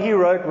 And what he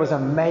wrote was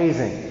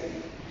amazing.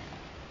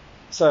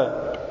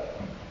 So,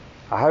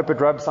 I hope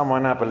it rubs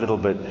someone up a little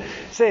bit. It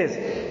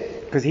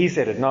says, because he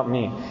said it, not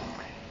me.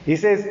 He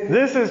says,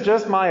 this is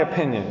just my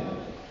opinion.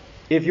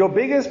 If your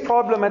biggest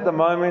problem at the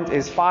moment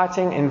is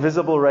fighting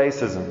invisible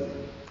racism,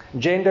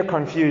 gender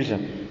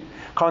confusion,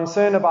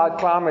 concern about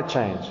climate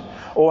change,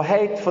 or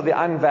hate for the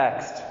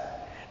unvaxxed,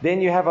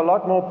 then you have a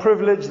lot more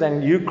privilege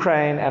than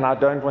Ukraine, and I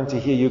don't want to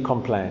hear you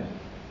complain.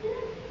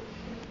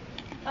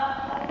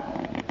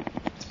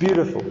 It's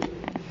beautiful.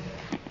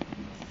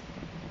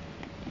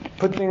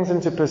 Put things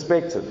into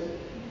perspective.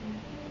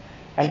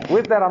 And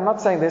with that, I'm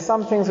not saying there's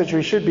some things which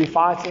we should be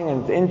fighting,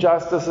 and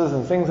injustices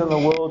and things in the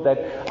world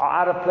that are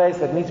out of place,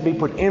 that need to be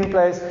put in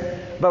place.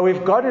 But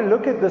we've got to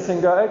look at this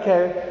and go,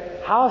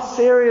 okay, how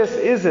serious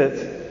is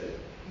it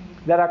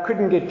that I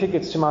couldn't get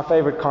tickets to my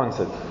favorite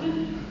concert?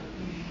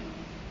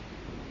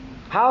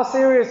 How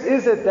serious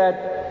is it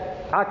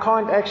that I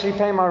can't actually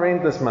pay my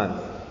rent this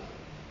month?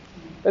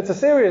 It's a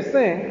serious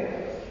thing,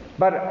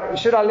 but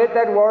should I let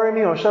that worry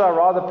me, or should I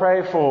rather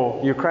pray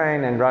for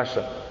Ukraine and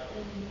Russia?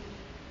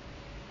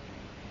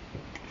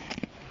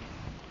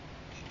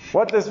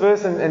 What this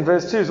verse in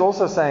verse 2 is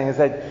also saying is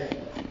that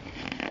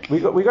we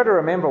got to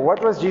remember,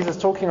 what was Jesus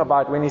talking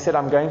about when he said,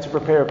 I'm going to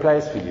prepare a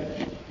place for you?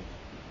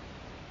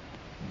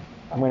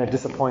 I'm going to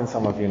disappoint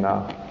some of you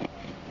now.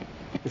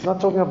 It's not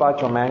talking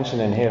about your mansion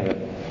in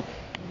heaven.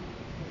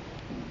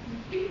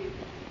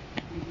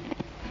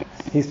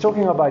 He's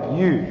talking about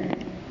you.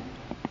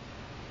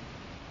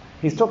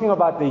 He's talking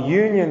about the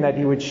union that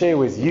he would share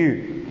with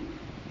you.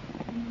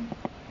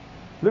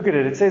 Look at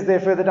it. It says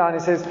there further down,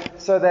 it says,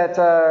 so that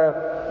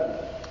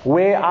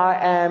where I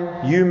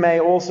am, you may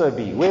also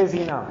be. Where is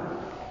he now?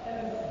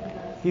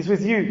 He's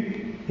with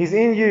you. He's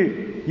in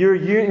you. You're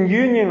in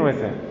union with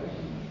him.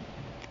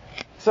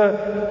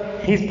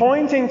 So he's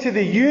pointing to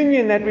the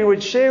union that we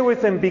would share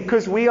with him,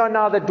 because we are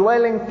now the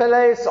dwelling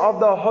place of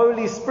the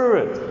Holy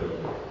Spirit.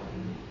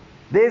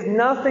 There's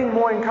nothing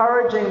more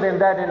encouraging than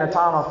that in a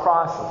time of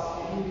crisis.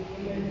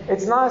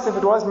 It's nice if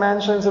it was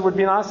mansions. It would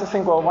be nice to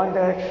think, well, one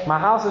day my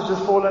house has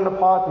just fallen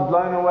apart and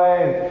blown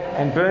away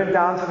and burned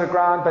down to the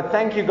ground. But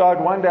thank you,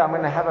 God, one day I'm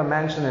going to have a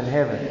mansion in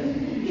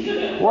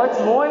heaven. What's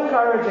more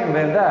encouraging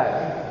than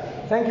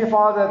that? Thank you,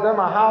 Father, that though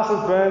my house is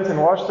burnt and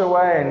washed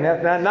away and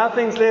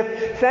nothing's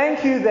left,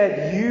 thank you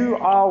that you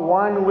are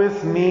one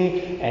with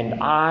me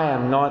and I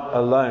am not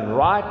alone.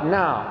 Right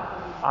now,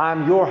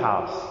 I'm your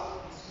house.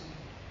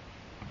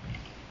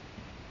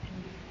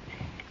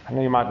 I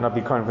know you might not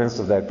be convinced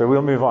of that, but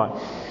we'll move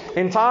on.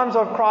 In times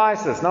of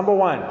crisis, number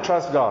one,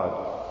 trust God.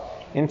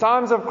 In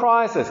times of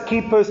crisis,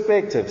 keep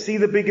perspective. See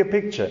the bigger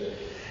picture.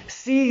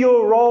 See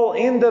your role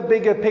in the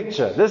bigger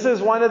picture. This is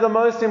one of the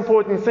most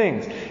important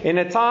things. In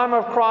a time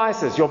of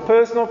crisis, your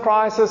personal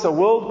crisis, a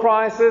world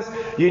crisis,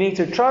 you need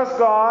to trust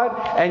God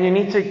and you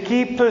need to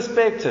keep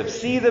perspective.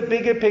 See the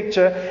bigger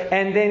picture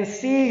and then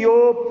see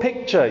your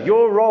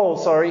role,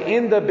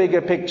 in the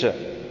bigger picture.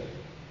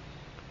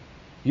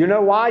 You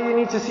know why you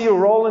need to see your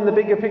role in the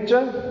bigger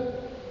picture?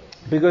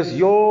 Because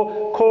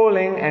your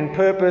calling and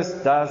purpose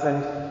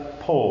doesn't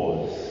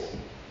pause.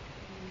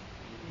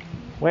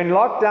 When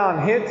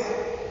lockdown hit,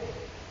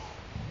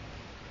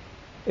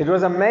 it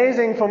was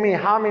amazing for me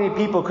how many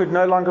people could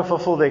no longer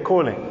fulfill their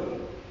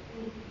calling.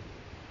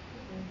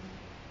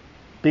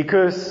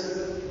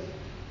 Because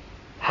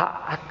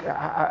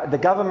the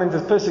government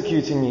is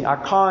persecuting me. I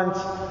can't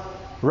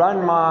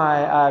run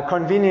my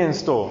convenience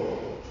store.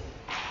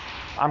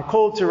 I'm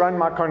called to run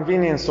my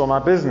convenience store, my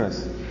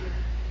business.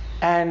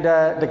 And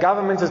the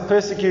government is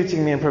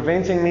persecuting me and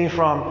preventing me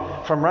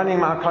from running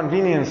my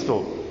convenience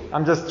store.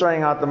 I'm just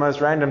throwing out the most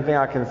random thing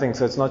I can think,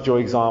 so it's not your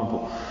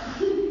example.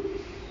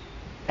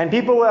 And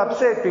people were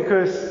upset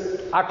because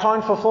I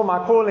can't fulfill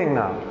my calling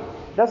now.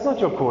 That's not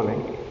your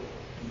calling.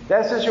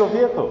 That's just your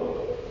vehicle.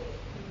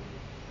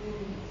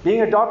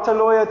 Being a doctor,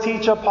 lawyer,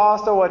 teacher,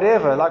 pastor,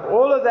 whatever, like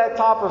all of that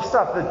type of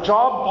stuff, the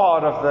job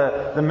part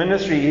of the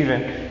ministry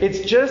even,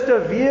 it's just a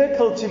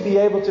vehicle to be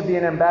able to be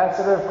an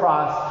ambassador of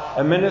Christ,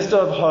 a minister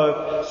of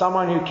hope,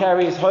 someone who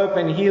carries hope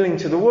and healing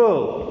to the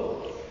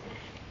world.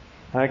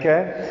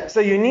 Okay? So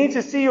you need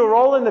to see your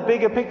role in the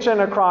bigger picture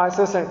in a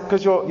crisis,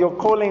 because your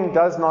calling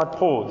does not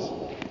pause.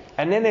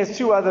 And then there's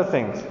two other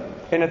things.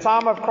 In a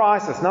time of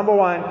crisis, number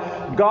one,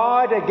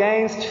 guard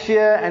against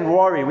fear and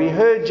worry. We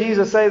heard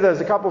Jesus say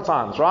those a couple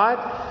times, right?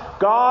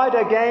 Guard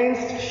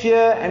against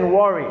fear and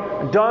worry.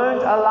 Don't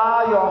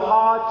allow your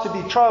heart to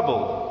be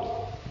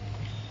troubled.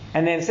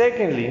 And then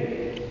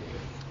secondly,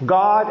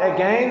 guard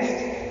against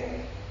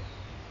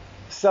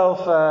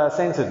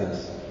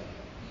self-centeredness.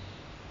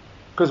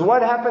 Because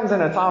what happens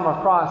in a time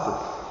of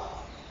crisis?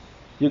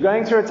 You're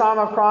going through a time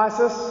of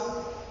crisis,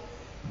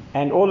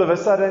 and all of a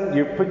sudden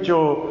you put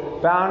your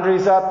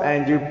boundaries up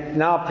and you're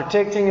now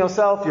protecting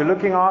yourself, you're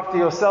looking after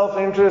your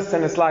self-interest,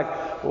 and it's like,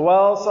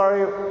 well,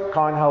 sorry,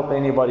 can't help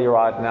anybody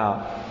right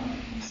now.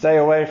 Stay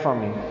away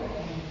from me.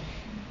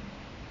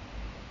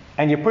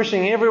 And you're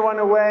pushing everyone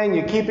away and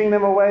you're keeping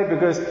them away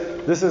because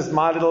this is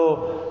my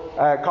little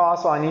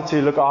castle, I need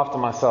to look after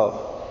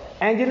myself.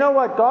 And you know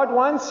what? God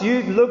wants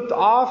you looked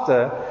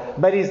after,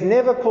 but He's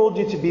never called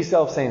you to be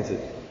self-centered.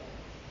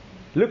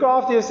 Look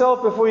after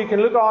yourself before you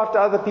can look after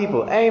other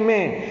people.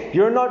 Amen.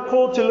 You're not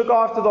called to look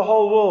after the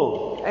whole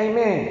world.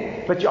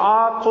 Amen. But you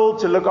are called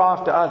to look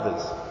after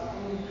others.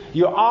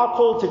 You are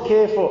called to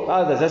care for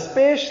others,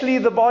 especially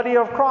the body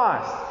of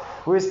Christ.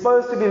 We're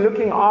supposed to be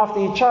looking after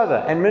each other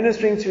and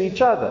ministering to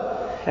each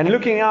other and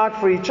looking out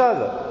for each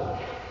other.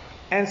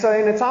 And so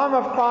in a time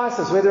of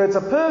crisis, whether it's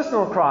a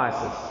personal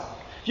crisis,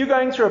 if you're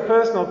going through a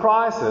personal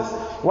crisis,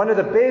 one of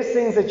the best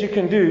things that you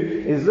can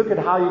do is look at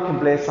how you can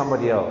bless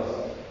somebody else.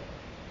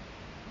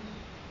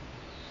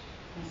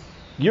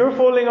 You're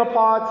falling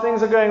apart,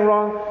 things are going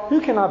wrong.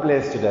 Who can I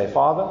bless today,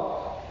 Father?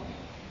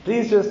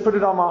 Please just put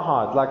it on my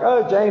heart. Like,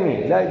 oh,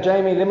 Jamie,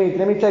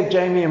 let me take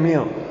Jamie a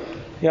meal.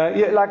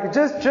 Like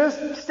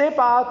just step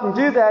out and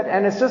do that,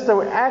 and it's just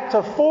an act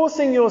of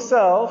forcing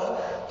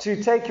yourself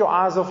to take your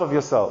eyes off of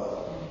yourself.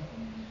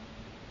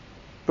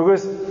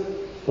 Because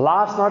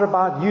life's not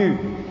about you.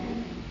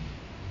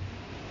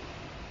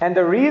 And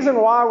the reason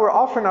why we're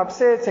often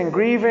upset and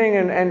grieving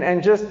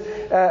and just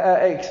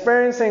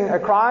experiencing a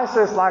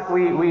crisis like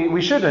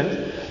we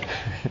shouldn't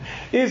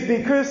is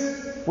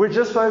because we're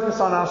just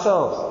focused on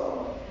ourselves.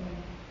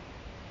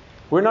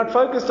 We're not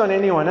focused on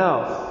anyone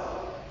else.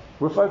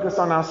 We're focused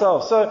on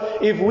ourselves. So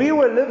if we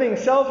were living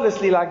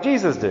selflessly like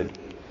Jesus did,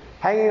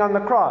 hanging on the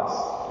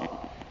cross,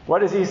 what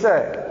does he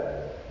say?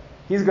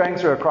 He's going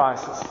through a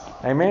crisis.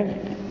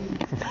 Amen?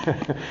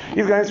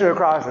 He's going through a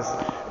crisis.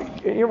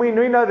 We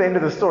know the end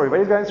of the story, but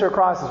he's going through a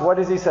crisis. What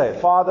does he say?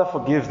 Father,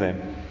 forgive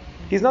them.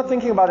 He's not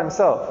thinking about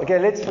himself. Okay,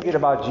 let's forget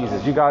about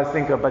Jesus. You guys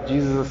think about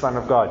Jesus, the Son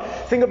of God.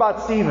 Think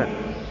about Stephen.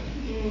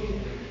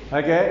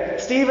 Okay?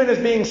 Stephen is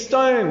being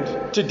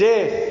stoned to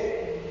death.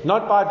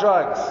 Not by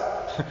drugs.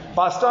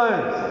 By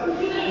stones.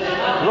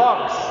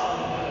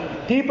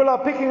 Rocks. People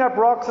are picking up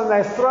rocks and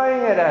they're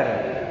throwing it at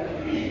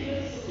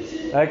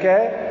him.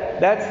 Okay?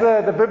 That's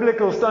the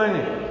biblical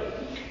stoning.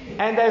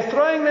 And they're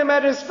throwing them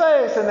at his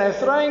face, and they're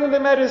throwing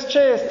them at his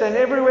chest and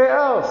everywhere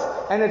else.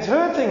 And it's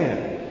hurting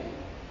him.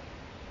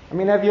 I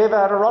mean, have you ever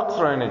had a rock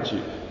thrown at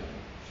you?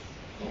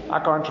 I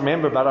can't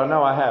remember, but I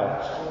know I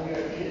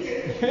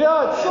have.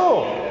 Yeah, it's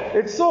sore.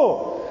 It's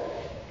sore.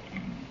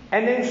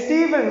 And then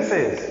Stephen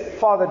says,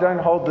 Father, don't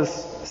hold this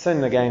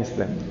sin against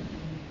them.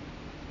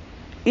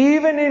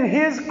 Even in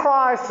his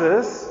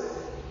crisis,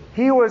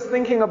 he was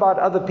thinking about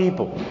other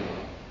people.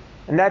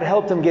 And that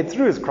helped him get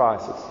through his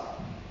crisis.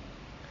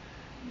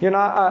 You know,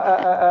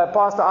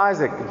 Pastor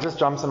Isaac, it just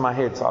jumps in my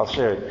head, so I'll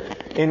share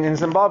it. In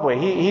Zimbabwe,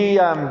 he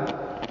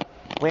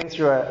went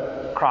through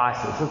a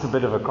crisis. It's a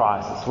bit of a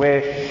crisis.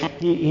 Where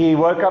he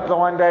woke up the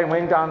one day and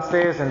went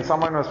downstairs and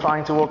someone was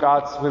trying to walk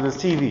out with his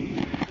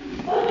TV.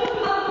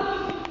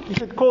 You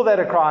should call that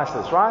a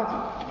crisis, right?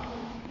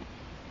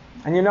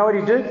 And you know what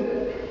he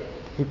did?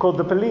 He called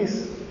the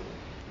police.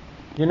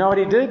 You know what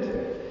he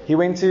did? He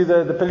went to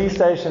the police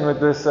station with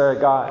this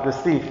guy, this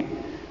thief.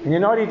 And you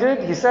know what he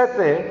did? He sat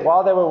there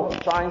while they were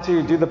trying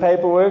to do the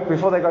paperwork,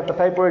 before they got the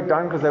paperwork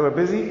done because they were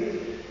busy.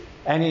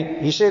 And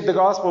he shared the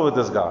gospel with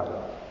this guy.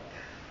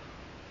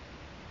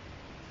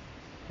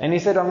 And he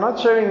said, I'm not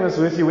sharing this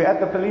with you. We're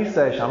at the police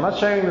station. I'm not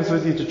sharing this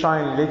with you to try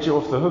and let you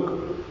off the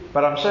hook.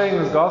 But I'm sharing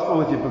this gospel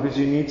with you because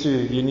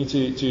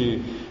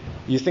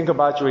you think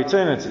about your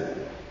eternity.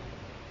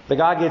 The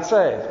guy gets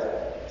saved,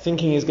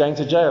 thinking he's going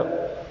to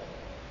jail.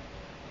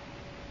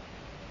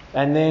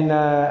 And then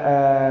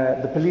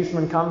the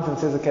policeman comes and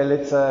says, okay,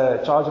 let's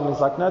charge him. He's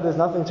like, no, there's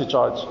nothing to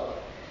charge.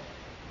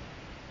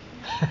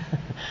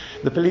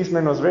 The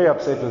policeman was very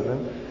upset with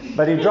him.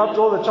 But he dropped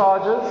all the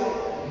charges.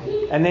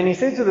 And then he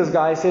said to this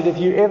guy, he said, if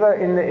you're ever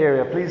in the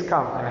area, please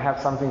come and have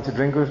something to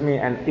drink with me.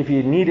 And if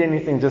you need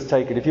anything, just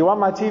take it. If you want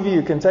my TV,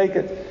 you can take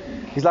it.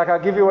 He's like, I'll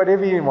give you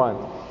whatever you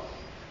want.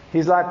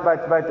 He's like,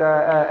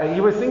 but he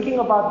was thinking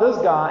about this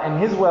guy and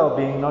his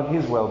well-being, not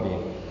his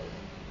well-being.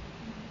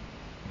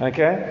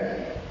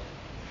 Okay?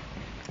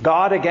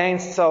 Guard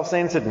against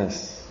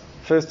self-centeredness.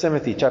 1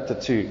 Timothy chapter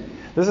 2.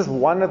 This is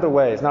one of the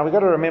ways. Now we've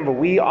got to remember,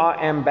 we are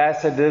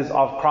ambassadors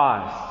of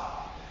Christ.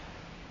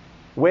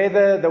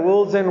 Whether the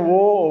world's in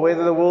war or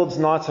whether the world's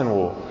not in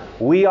war,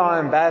 we are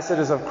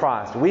ambassadors of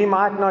Christ. We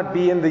might not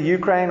be in the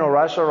Ukraine or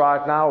Russia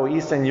right now or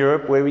Eastern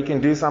Europe where we can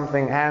do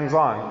something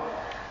hands-on,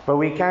 but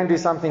we can do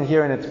something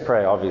here, and it's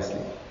prayer, obviously.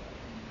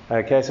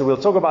 Okay, so we'll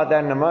talk about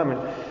that in a moment.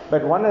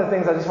 But one of the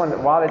things I just wanted,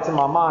 while it's in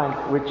my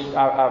mind, which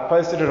I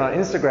posted it on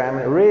Instagram,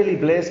 and it really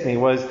blessed me,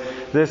 was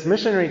this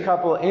missionary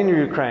couple in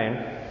Ukraine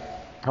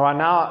who are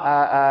now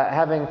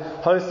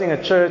hosting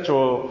a church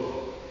or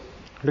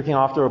looking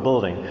after a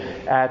building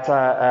at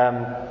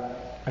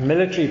a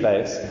military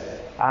base.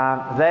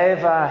 They've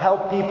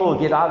helped people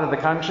get out of the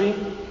country,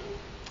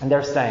 and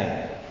they're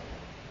staying.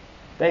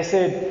 They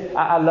said,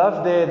 I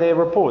love their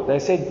report. They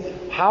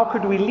said, how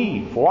could we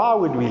leave? Why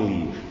would we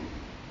leave?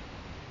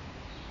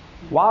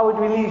 Why would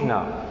we leave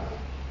now?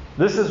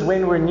 This is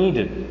when we're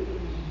needed.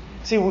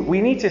 See, we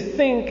need to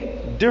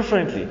think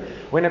differently.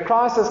 When a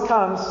crisis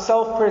comes,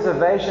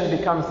 self-preservation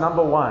becomes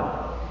number one.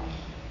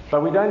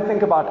 But we don't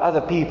think about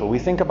other people. We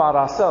think about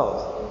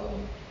ourselves.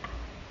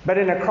 But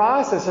in a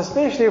crisis,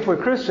 especially if we're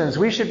Christians,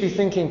 we should be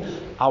thinking,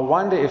 I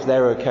wonder if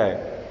they're okay.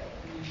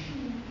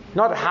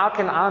 Not how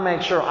can I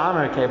make sure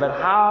I'm okay, but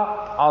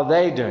how are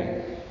they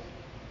doing?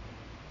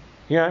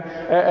 You know,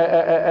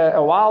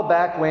 a while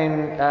back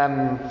when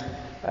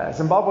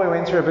Zimbabwe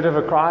went through a bit of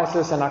a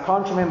crisis, and I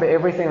can't remember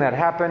everything that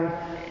happened.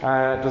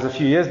 It was a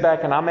few years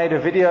back, and I made a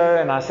video,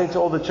 and I said to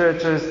all the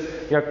churches,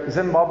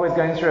 Zimbabwe is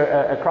going through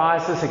a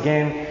crisis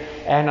again,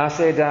 and I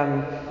said,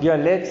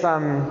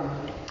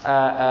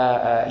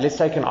 let's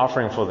take an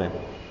offering for them,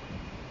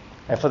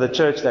 for the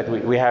church that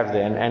we have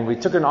there. And we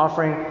took an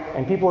offering,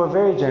 and people were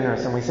very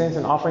generous, and we sent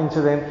an offering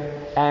to them.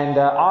 And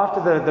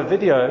after the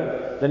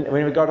video,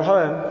 when we got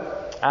home,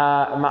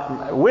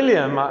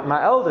 William,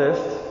 my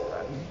eldest,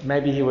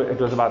 it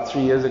was about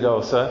 3 years ago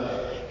or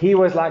so, he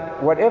was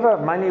like, whatever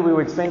money we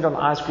would spend on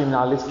ice cream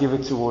now, let's give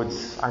it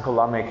towards Uncle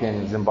Lamek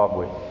in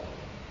Zimbabwe.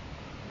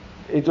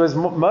 It was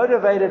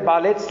motivated by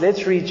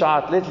let's reach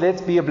out,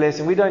 let's be a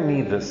blessing. We don't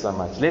need this so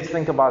much. Let's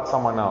think about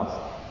someone else.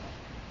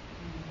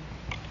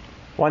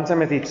 1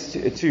 Timothy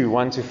 2,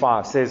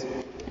 1-5 says,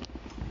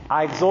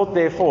 I exhort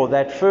therefore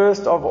that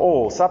first of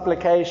all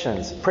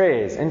supplications,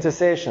 prayers,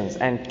 intercessions,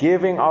 and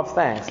giving of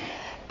thanks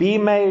be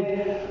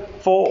made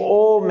for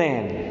all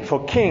men,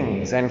 for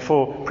kings and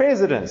for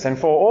presidents and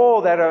for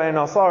all that are in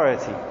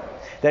authority,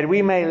 that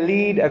we may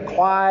lead a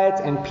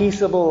quiet and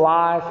peaceable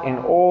life in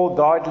all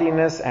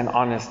godliness and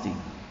honesty.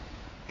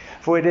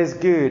 For it is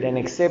good and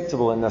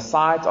acceptable in the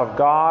sight of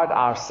God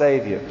our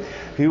Saviour,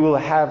 who will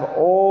have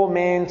all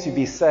men to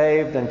be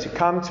saved and to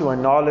come to a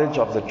knowledge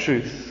of the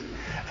truth.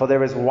 For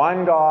there is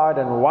one God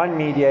and one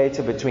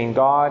mediator between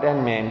God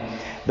and men,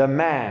 the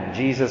man,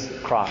 Jesus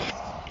Christ.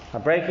 Now,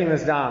 breaking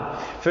this down,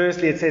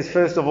 firstly it says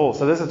first of all,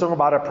 so this is talking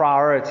about a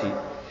priority.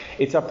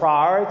 It's a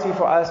priority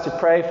for us to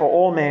pray for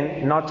all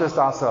men, not just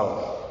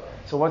ourselves.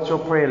 So what's your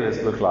prayer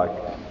list look like?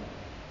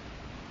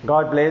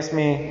 God bless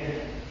me.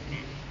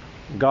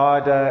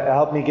 God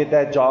help me get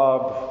that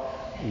job.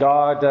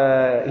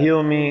 God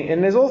heal me.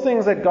 And there's all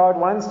things that God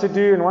wants to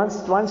do and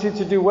wants you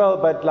to do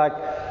well, but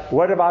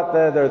what about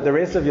the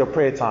rest of your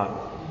prayer time?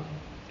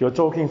 You're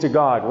talking to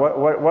God.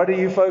 What are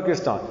you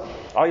focused on?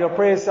 Are your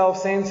prayers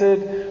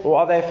self-centered, or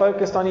are they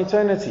focused on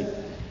eternity?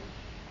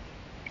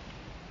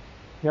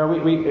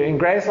 We in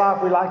Grace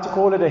Life, we like to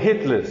call it a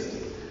hit list.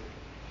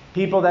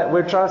 People that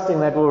we're trusting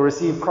that will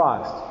receive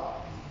Christ.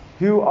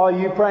 Who are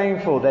you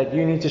praying for that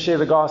you need to share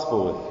the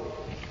gospel with?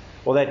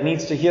 Or that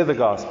needs to hear the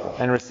gospel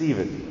and receive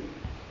it?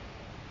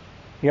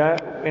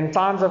 In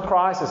times of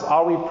crisis,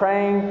 are we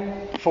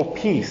praying for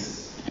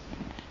peace?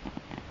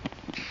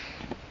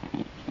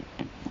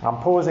 I'm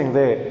pausing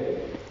there.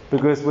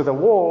 Because with a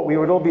war, we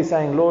would all be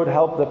saying, Lord,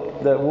 help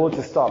the war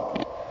to stop.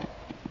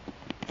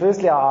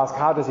 Firstly, I ask,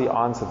 how does He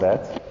answer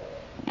that?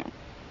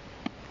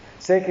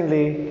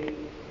 Secondly,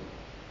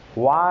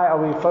 why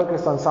are we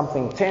focused on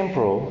something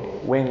temporal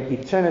when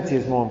eternity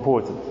is more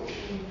important?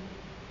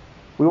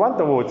 We want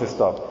the war to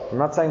stop. I'm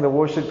not saying the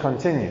war should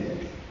continue.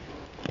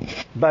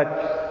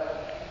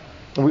 But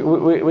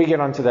we get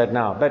onto that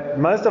now. But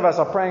most of us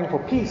are praying for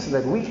peace so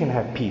that we can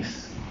have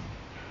peace.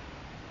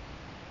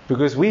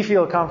 Because we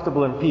feel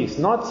comfortable in peace,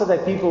 not so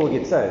that people will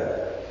get saved.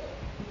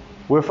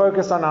 We're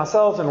focused on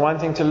ourselves and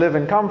wanting to live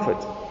in comfort.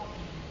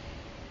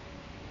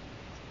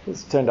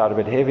 This turned out a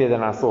bit heavier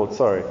than I thought,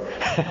 sorry.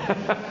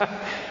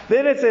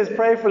 Then it says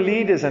pray for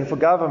leaders and for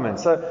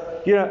governments. So,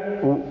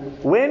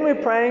 when we're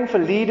praying for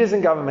leaders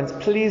and governments,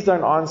 please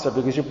don't answer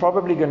because you're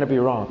probably going to be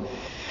wrong.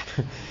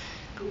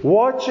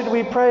 What should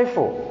we pray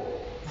for?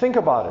 Think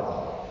about it.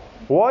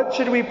 What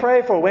should we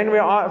pray for when we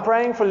are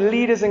praying for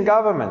leaders in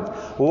government?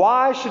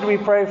 Why should we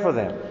pray for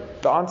them?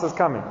 The answer's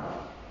coming.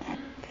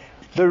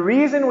 The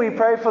reason we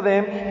pray for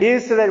them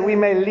is so that we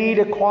may lead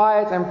a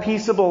quiet and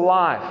peaceable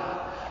life.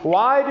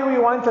 Why do we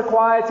want a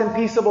quiet and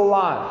peaceable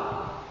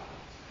life?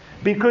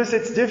 Because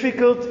it's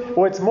difficult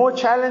or it's more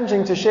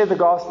challenging to share the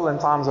gospel in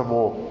times of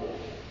war.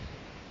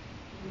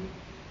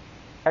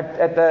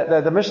 At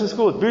the mission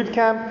school, at boot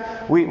camp,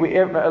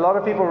 a lot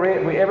of people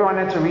everyone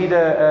had to read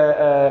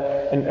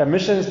a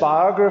missions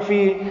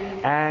biography,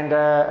 and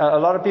a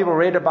lot of people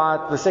read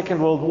about the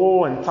Second World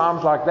War and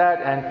times like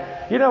that.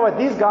 And you know what?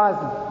 These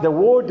guys, the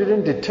war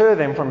didn't deter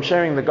them from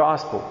sharing the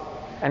gospel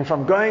and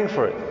from going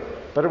for it,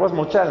 but it was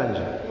more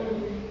challenging,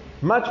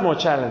 much more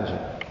challenging.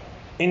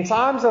 In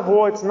times of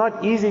war, it's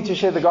not easy to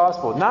share the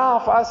gospel. Now,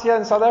 for us here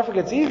in South Africa,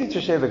 it's easy to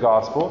share the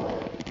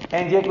gospel.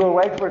 And yet we'll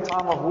wait for a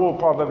time of war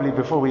probably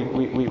before we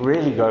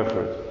really go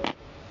for it.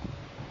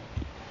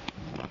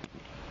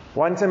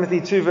 1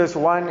 Timothy 2 verse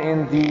 1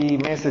 in the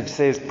message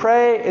says,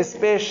 pray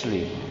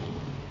especially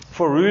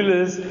for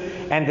rulers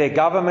and their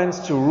governments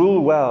to rule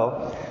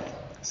well,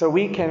 so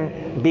we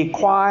can be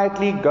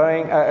quietly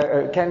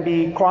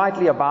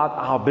about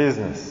our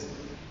business.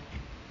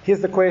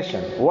 Here's the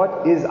question.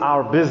 What is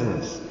our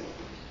business?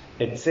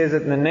 It says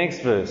it in the next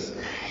verse.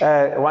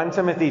 1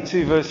 Timothy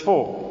 2 verse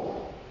 4.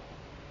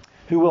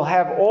 Who will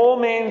have all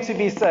men to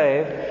be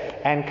saved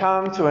and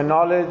come to a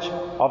knowledge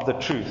of the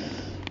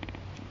truth.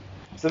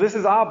 So this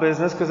is our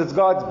business because it's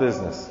God's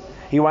business.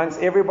 He wants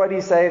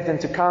everybody saved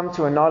and to come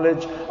to a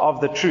knowledge of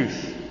the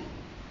truth.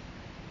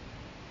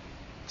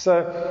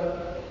 So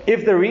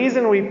if the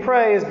reason we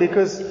pray is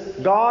because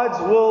God's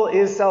will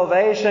is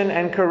salvation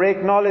and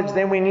correct knowledge,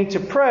 then we need to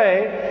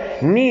pray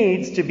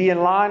needs to be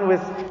in line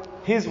with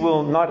His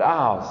will, not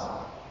ours.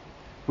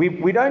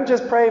 We don't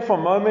just pray for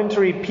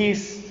momentary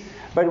peace,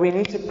 but we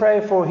need to pray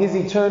for His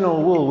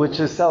eternal will, which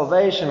is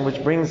salvation,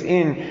 which brings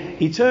in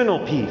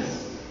eternal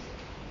peace.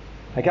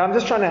 Okay, I'm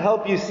just trying to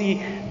help you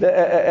see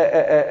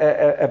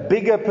a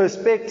bigger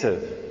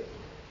perspective.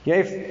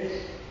 Yeah,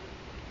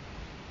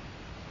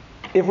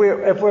 if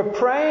we're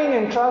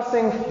praying and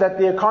trusting that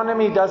the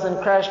economy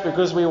doesn't crash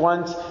because we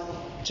want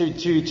to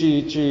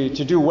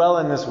do well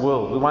in this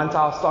world, we want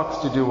our stocks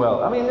to do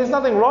well. I mean, there's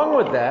nothing wrong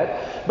with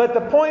that. But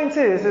the point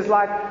is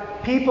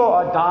like people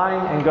are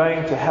dying and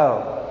going to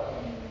hell,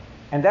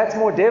 and that's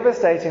more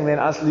devastating than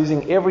us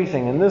losing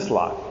everything in this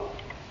life.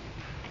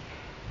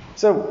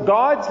 So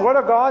what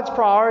are God's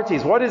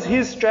priorities? What is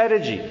His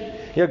strategy?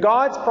 Yeah,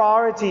 God's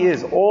priority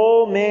is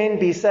all men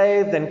be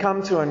saved and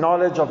come to a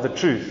knowledge of the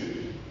truth.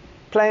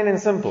 Plain and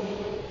simple.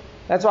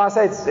 That's why I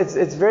say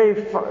it's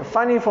very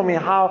funny for me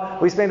how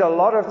we spend a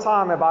lot of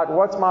time about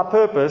what's my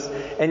purpose,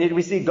 and yet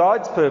we see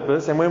God's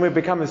purpose, and when we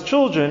become His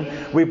children,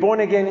 we're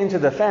born again into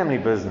the family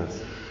business.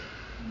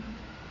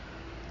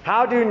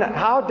 How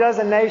does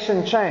a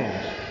nation change?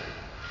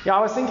 Yeah, I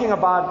was thinking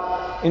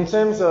about in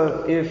terms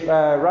of if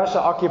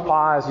Russia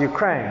occupies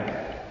Ukraine,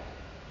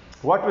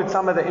 what would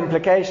some of the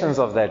implications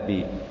of that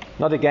be?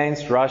 Not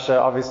against Russia,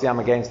 obviously I'm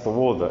against the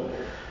war though.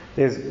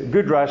 There's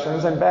good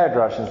Russians and bad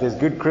Russians. There's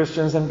good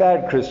Christians and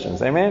bad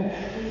Christians.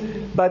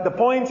 Amen? But the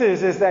point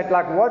is that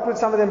what would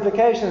some of the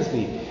implications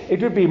be?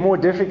 It would be more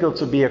difficult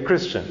to be a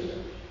Christian.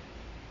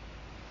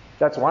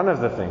 That's one of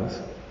the things.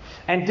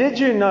 And did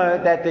you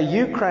know that the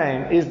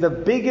Ukraine is the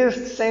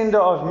biggest sender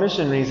of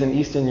missionaries in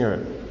Eastern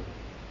Europe?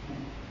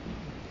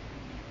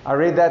 I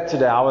read that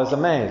today. I was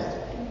amazed.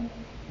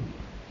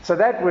 So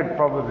that would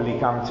probably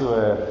come to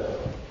a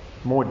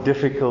more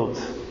difficult...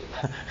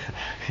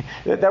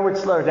 that would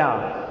slow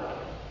down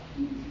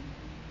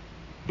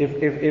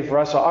if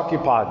Russia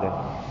occupied them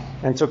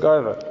and took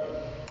over.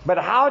 But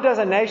how does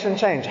a nation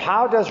change?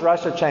 How does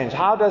Russia change?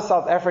 How does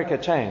South Africa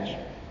change?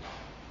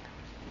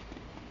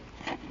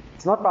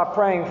 It's not by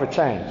praying for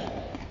change.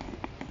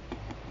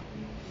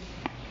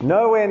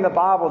 Nowhere in the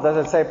Bible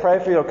does it say pray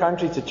for your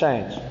country to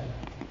change,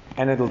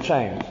 and it'll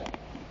change.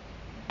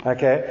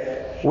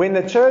 Okay? When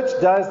the church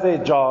does their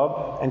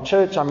job, and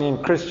church I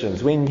mean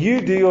Christians, when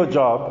you do your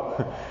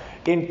job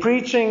in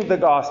preaching the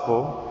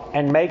gospel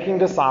and making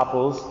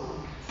disciples,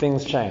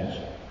 things change.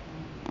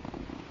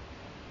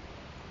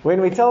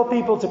 When we tell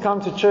people to come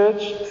to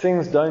church,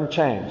 things don't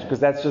change, because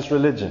that's just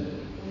religion.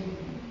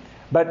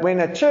 But when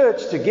a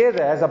church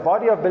together, as a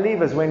body of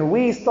believers, when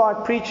we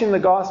start preaching the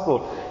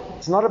gospel,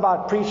 it's not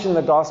about preaching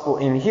the gospel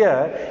in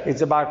here,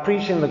 it's about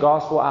preaching the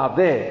gospel out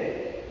there.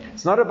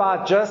 It's not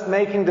about just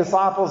making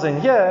disciples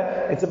in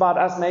here, it's about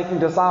us making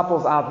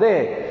disciples out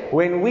there.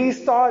 When we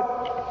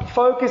start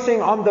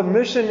focusing on the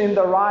mission in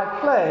the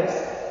right place,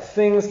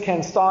 things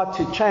can start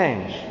to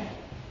change.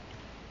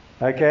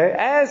 Okay?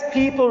 As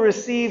people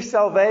receive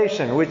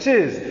salvation, which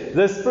is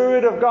the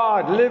Spirit of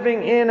God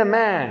living in a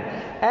man,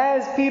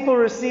 as people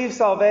receive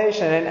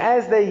salvation and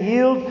as they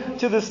yield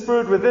to the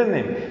Spirit within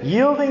them,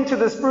 yielding to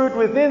the Spirit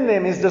within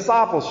them is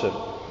discipleship.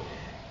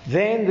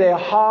 Then their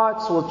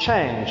hearts will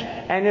change.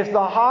 And if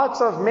the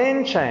hearts of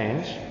men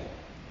change,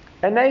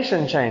 a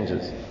nation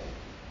changes.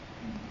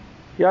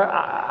 You know,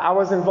 I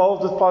was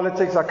involved with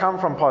politics. I come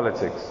from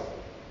politics.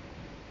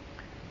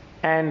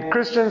 And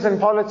Christians in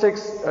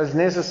politics is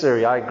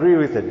necessary. I agree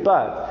with it.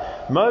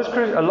 But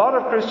a lot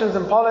of Christians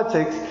in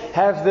politics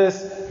have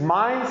this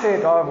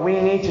mindset of we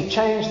need to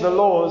change the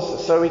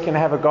laws so we can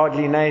have a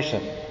godly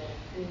nation.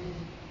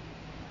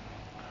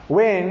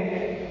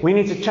 When we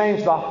need to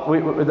change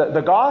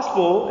the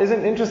gospel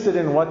isn't interested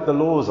in what the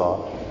laws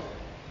are.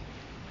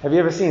 Have you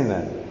ever seen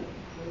that?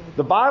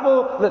 The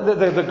Bible,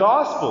 the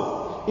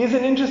gospel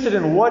isn't interested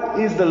in what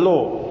is the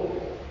law.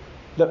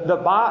 The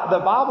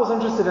Bible's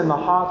interested in the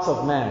hearts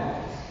of man.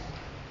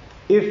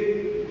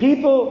 If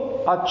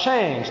people are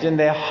changed in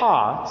their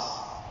hearts,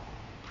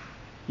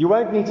 you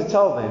won't need to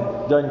tell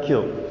them, don't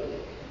kill.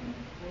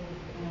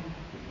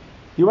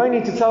 You won't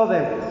need to tell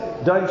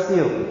them, don't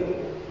steal.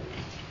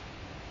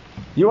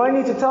 You won't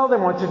need to tell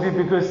them what to do,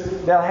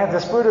 because they'll have the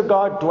Spirit of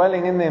God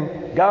dwelling in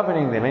them,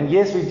 governing them. And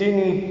yes, we do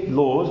need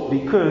laws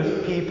because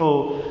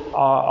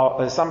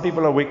some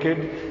people are wicked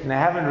and they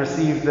haven't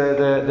received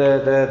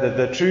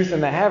the truth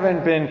and they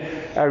haven't been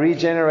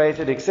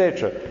regenerated,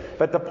 etc.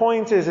 But the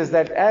point is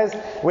that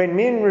when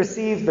men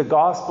receive the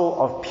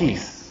gospel of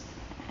peace,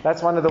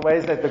 that's one of the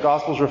ways that the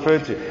gospel is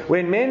referred to.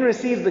 When men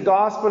receive the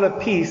gospel of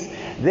peace,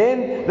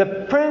 then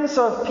the Prince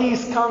of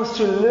Peace comes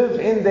to live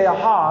in their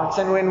hearts.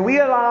 And when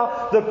we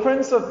allow the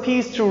Prince of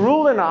Peace to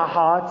rule in our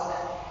hearts,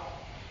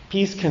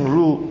 peace can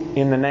rule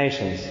in the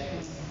nations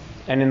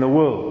and in the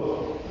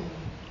world.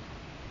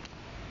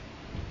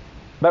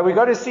 But we've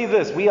got to see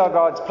this. We are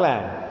God's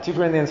plan. 2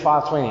 Corinthians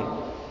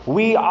 5:20.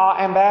 We are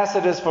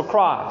ambassadors for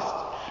Christ.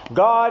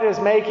 God is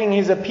making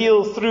His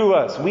appeal through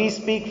us. We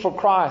speak for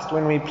Christ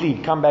when we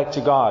plead, come back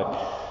to God.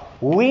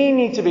 We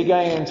need to be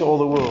going into all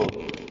the world.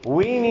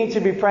 We need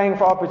to be praying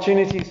for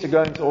opportunities to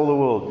go into all the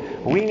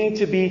world. We need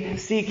to be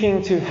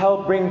seeking to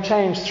help bring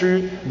change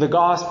through the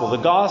gospel. The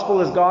gospel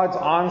is God's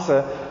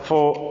answer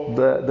for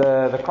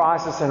the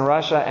crisis in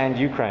Russia and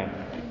Ukraine.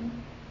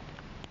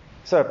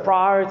 So,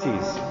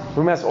 priorities.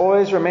 We must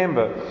always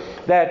remember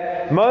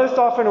that most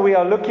often we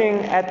are looking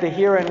at the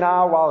here and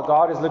now while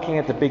God is looking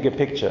at the bigger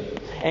picture.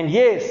 And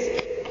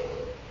yes,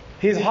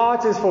 His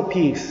heart is for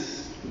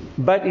peace,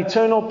 but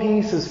eternal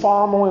peace is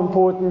far more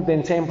important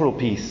than temporal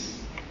peace.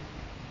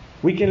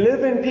 We can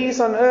live in peace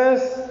on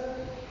earth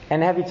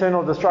and have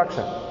eternal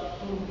destruction.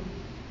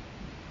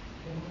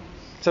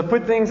 So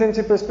put things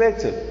into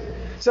perspective.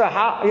 So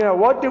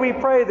what do we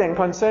pray then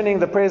concerning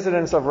the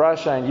presidents of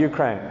Russia and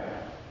Ukraine?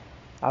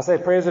 I say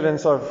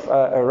presidents of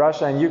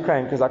Russia and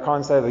Ukraine because I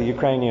can't say the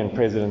Ukrainian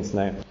president's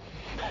name.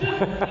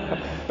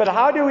 But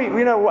how do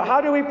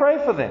we pray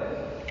for them?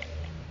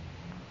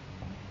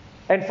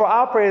 And for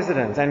our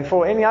president and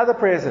for any other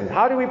president,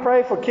 how do we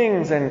pray for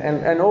kings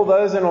and all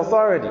those in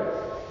authority?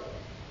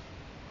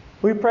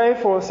 We pray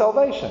for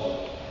salvation.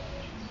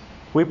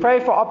 We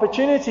pray for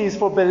opportunities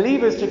for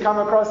believers to come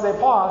across their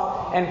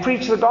path and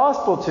preach the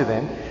gospel to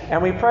them.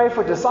 And we pray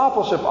for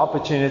discipleship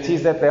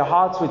opportunities that their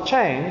hearts would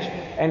change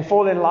and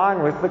fall in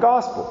line with the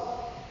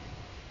gospel.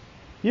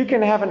 You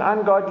can have an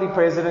ungodly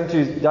president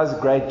who does a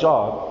great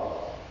job,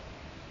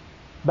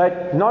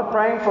 but not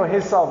praying for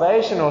his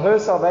salvation or her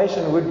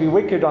salvation would be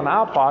wicked on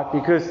our part,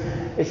 because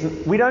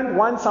we don't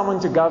want someone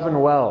to govern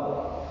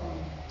well.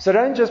 So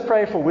don't just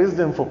pray for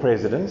wisdom for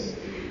presidents.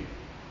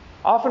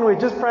 Often we're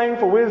just praying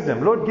for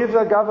wisdom. Lord, give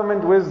the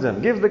government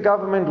wisdom. Give the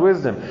government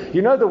wisdom.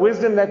 You know the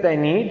wisdom that they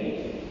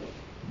need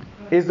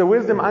is the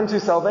wisdom unto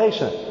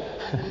salvation.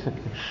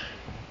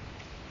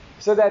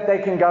 So that they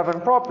can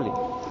govern properly.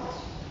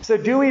 So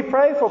do we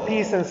pray for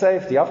peace and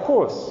safety? Of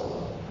course.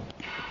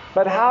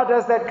 But how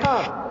does that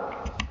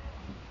come?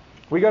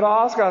 We got to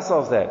ask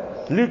ourselves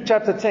that. Luke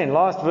chapter 10,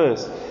 last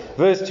verse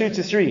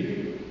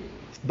 2-3.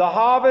 The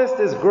harvest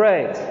is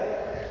great,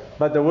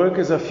 but the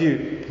workers are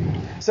few.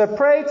 So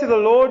pray to the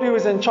Lord who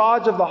is in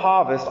charge of the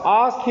harvest.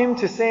 Ask Him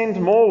to send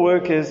more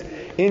workers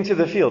into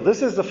the field.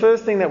 This is the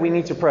first thing that we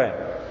need to pray.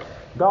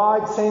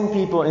 God, send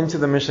people into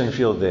the mission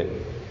field there.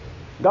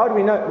 God,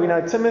 we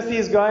know Timothy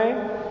is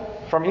going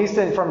from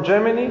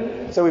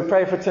Germany, so we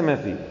pray for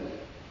Timothy.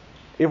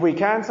 If we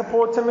can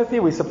support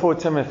Timothy, we support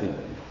Timothy.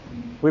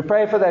 We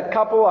pray for that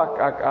couple,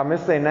 I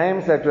miss their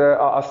names, that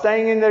are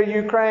staying in the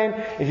Ukraine.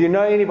 If you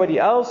know anybody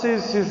else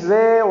who's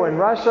there or in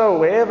Russia or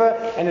wherever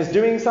and is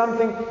doing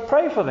something,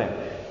 pray for them.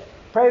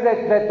 Pray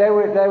that they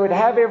would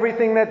have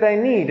everything that they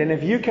need. And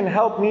if you can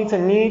help meet a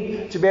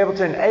need to be able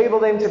to enable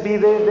them to be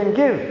there, then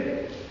give.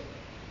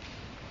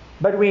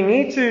 But we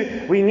need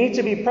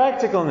to be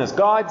practical in this.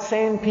 God,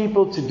 send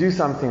people to do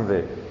something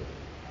there.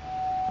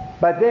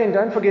 But then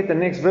don't forget the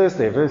next verse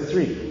there, verse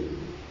 3.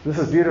 This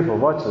is beautiful.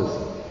 Watch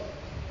this.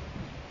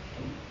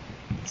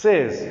 It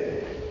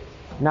says,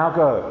 now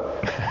go.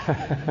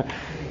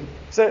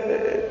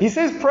 So he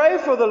says, pray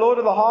for the Lord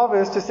of the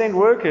harvest to send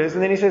workers,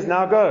 and then he says,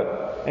 now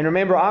go. And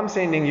remember, I'm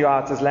sending you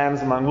out as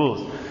lambs among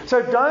wolves.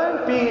 So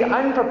don't be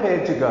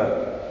unprepared to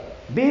go.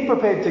 Be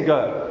prepared to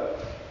go.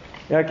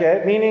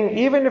 Okay? Meaning,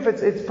 even if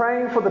it's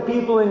praying for the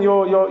people in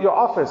your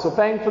office, or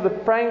praying for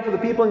the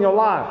people in your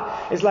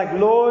life. It's like,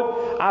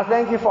 Lord, I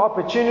thank you for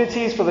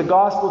opportunities for the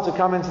gospel to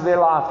come into their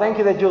life. Thank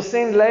you that you'll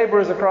send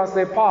laborers across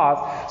their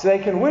path so they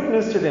can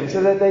witness to them,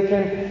 so that they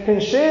can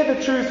share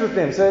the truth with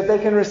them, so that they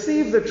can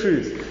receive the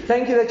truth.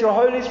 Thank you that your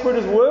Holy Spirit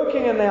is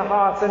working in their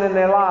hearts and in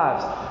their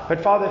lives.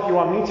 But Father, if you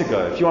want me to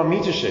go, if you want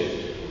me to share,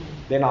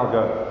 then I'll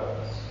go.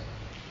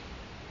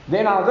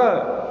 Then I'll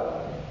go.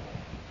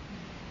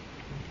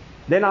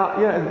 Then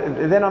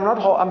I'm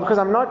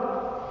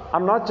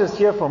not just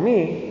here for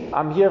me.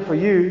 I'm here for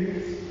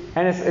you.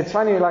 And it's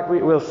funny, like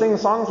we'll sing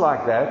songs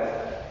like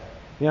that.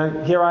 You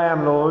know, here I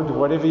am, Lord.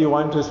 Whatever you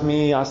want with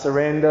me, I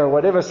surrender.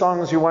 Whatever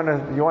songs you want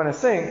to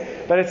sing.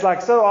 But it's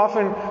like so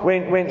often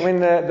when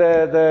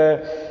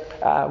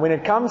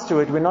it comes to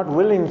it, we're not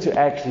willing to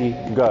actually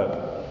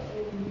go.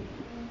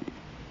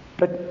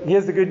 But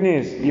here's the good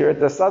news: you're at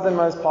the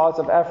southernmost parts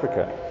of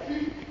Africa.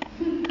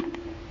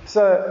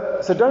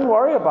 So don't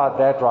worry about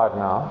that right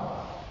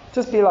now.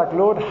 Just be like,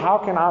 Lord, how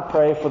can I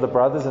pray for the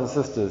brothers and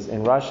sisters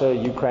in Russia,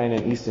 Ukraine,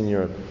 and Eastern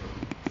Europe?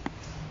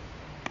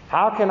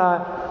 How can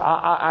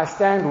I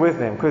stand with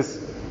them? Because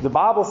the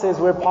Bible says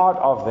we're part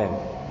of them.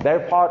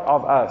 They're part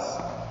of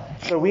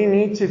us. So we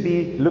need to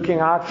be looking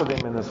out for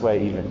them in this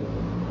way even.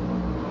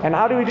 And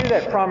how do we do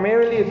that?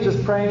 Primarily, it's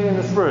just praying in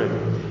the Spirit.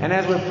 And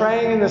as we're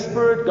praying in the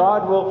Spirit,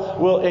 God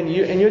will and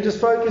you're just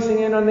focusing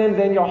in on them,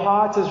 then your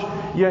heart is,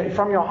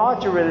 from your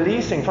heart you're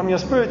releasing, from your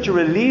spirit you're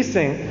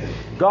releasing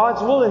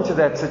God's will into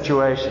that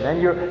situation.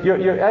 And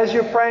you're as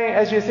you're praying,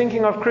 as you're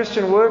thinking of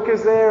Christian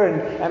workers there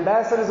and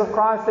ambassadors of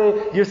Christ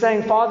there, you're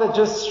saying, Father,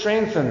 just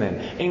strengthen them,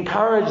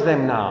 encourage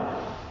them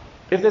now.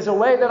 If there's a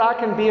way that I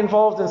can be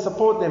involved and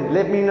support them,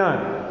 let me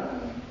know.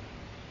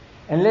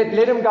 And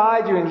let Him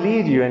guide you and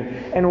lead you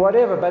and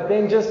whatever. But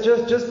then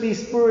just be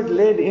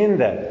Spirit-led in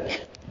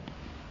that.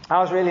 I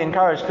was really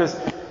encouraged because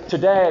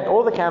today at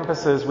all the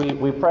campuses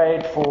we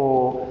prayed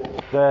for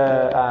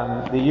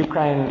the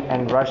Ukraine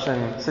and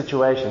Russian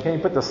situation. Can you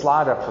put the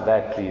slide up for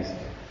that, please?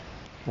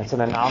 It's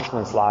an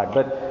announcement slide.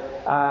 But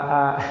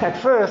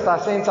at first I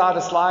sent out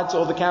a slide to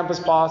all the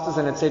campus pastors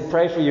and it said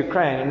pray for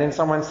Ukraine, and then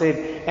someone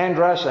said and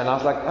Russia, and I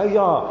was like, oh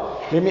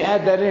yeah, let me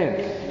add that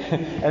in.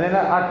 And then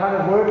I kind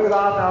of worked it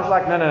out and I was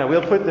like, no,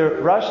 we'll put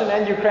the Russian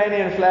and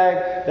Ukrainian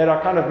flag that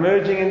are kind of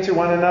merging into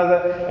one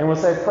another, and we'll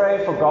say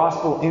pray for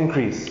gospel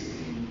increase.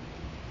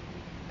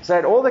 So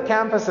at all the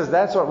campuses,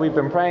 that's what we've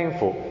been praying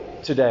for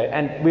today.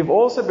 And we've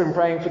also been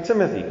praying for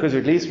Timothy, because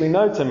at least we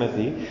know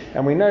Timothy,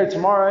 and we know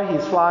tomorrow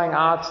he's flying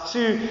out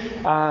to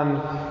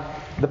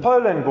the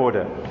Poland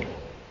border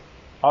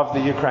of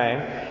the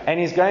Ukraine, and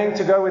he's going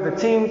to go with a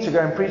team to go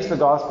and preach the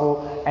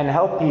gospel and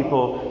help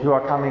people who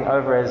are coming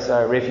over as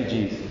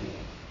refugees.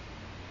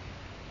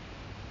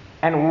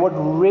 And what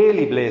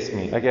really blessed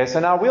me, okay, so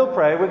now we'll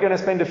pray. We're going to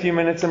spend a few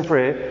minutes in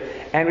prayer,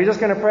 and we're just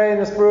going to pray in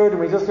the Spirit, and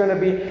we're just going to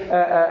be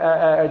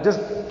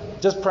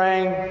just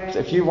praying.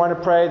 If you want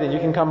to pray, then you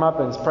can come up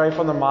and pray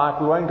from the mic.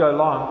 We won't go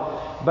long.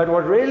 But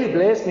what really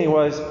blessed me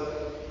was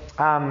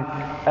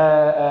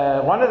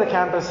one of the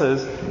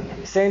campuses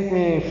sent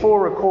me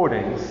 4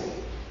 recordings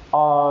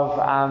of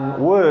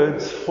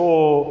words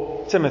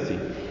for Timothy.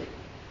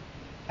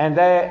 And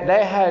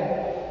they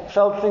had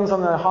felt things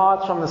on their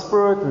hearts from the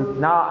Spirit, and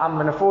now I'm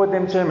going to forward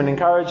them to him and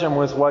encourage him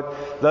with what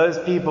those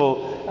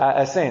people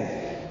sent.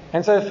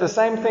 And so if the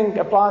same thing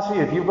applies for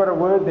you, if you've got a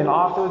word, then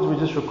afterwards we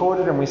just record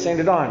it and we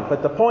send it on.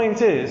 But the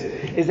point is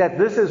that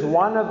this is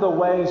one of the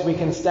ways we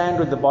can stand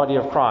with the body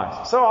of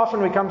Christ. So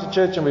often we come to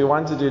church and we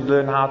wanted to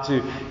learn how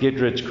to get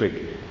rich quick,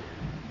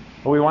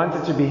 or we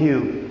wanted to be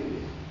healed,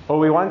 or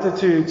we wanted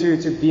to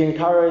be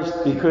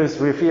encouraged because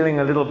we're feeling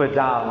a little bit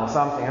down or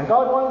something. And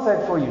God wants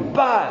that for you.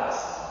 But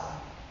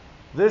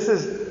this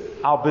is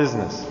our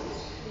business.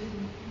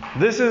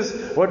 This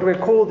is what we're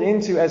called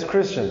into as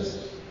Christians.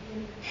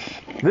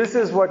 This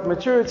is what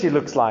maturity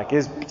looks like,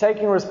 is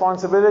taking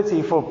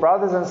responsibility for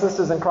brothers and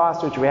sisters in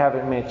Christ which we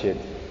haven't met yet.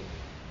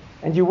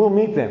 And you will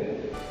meet them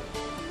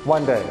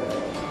one day.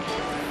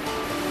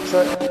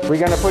 So we're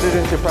going to put it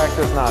into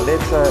practice now.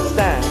 Let's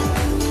stand.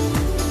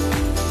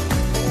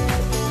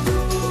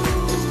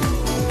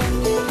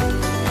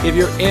 If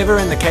you're ever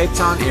in the Cape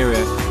Town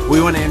area, we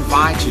want to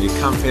invite you to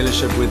come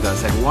fellowship with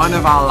us at one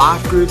of our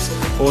life groups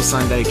or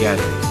Sunday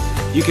gatherings.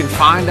 You can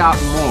find out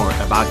more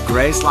about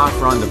Grace Life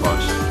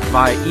Rondebosch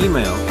via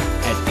email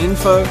at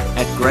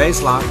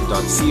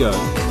info@gracelife.co,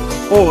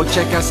 or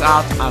check us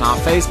out on our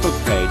Facebook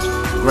page,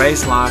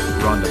 Grace Life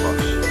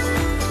Rondebosch.